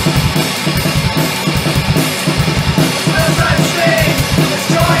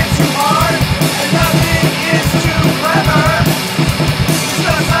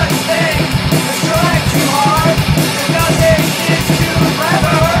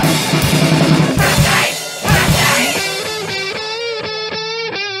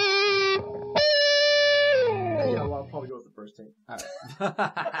 Yeah, well, I'll probably go with the first take. All right.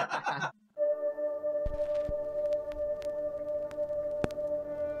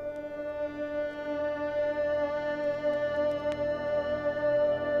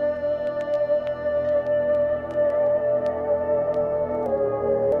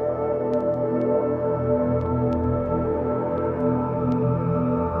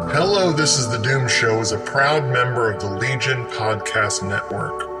 Hello, This is the Doom Show is a proud member of the Legion Podcast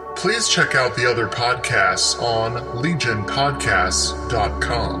Network. Please check out the other podcasts on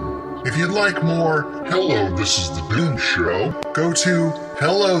legionpodcasts.com. If you'd like more Hello, This is the Doom Show, go to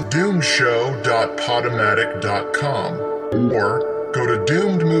hellodoomshow.podomatic.com or go to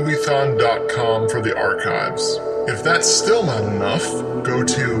doomedmoviethon.com for the archives. If that's still not enough, go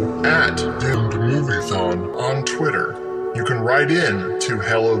to @doomedmoviethon on Twitter. You can write in to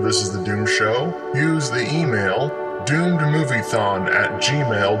Hello, This is the Doom Show. Use the email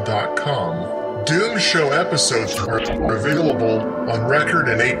doomedmoviethon@gmail.com. Doom Show episodes are available on record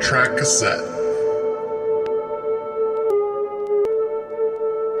and 8-track cassette.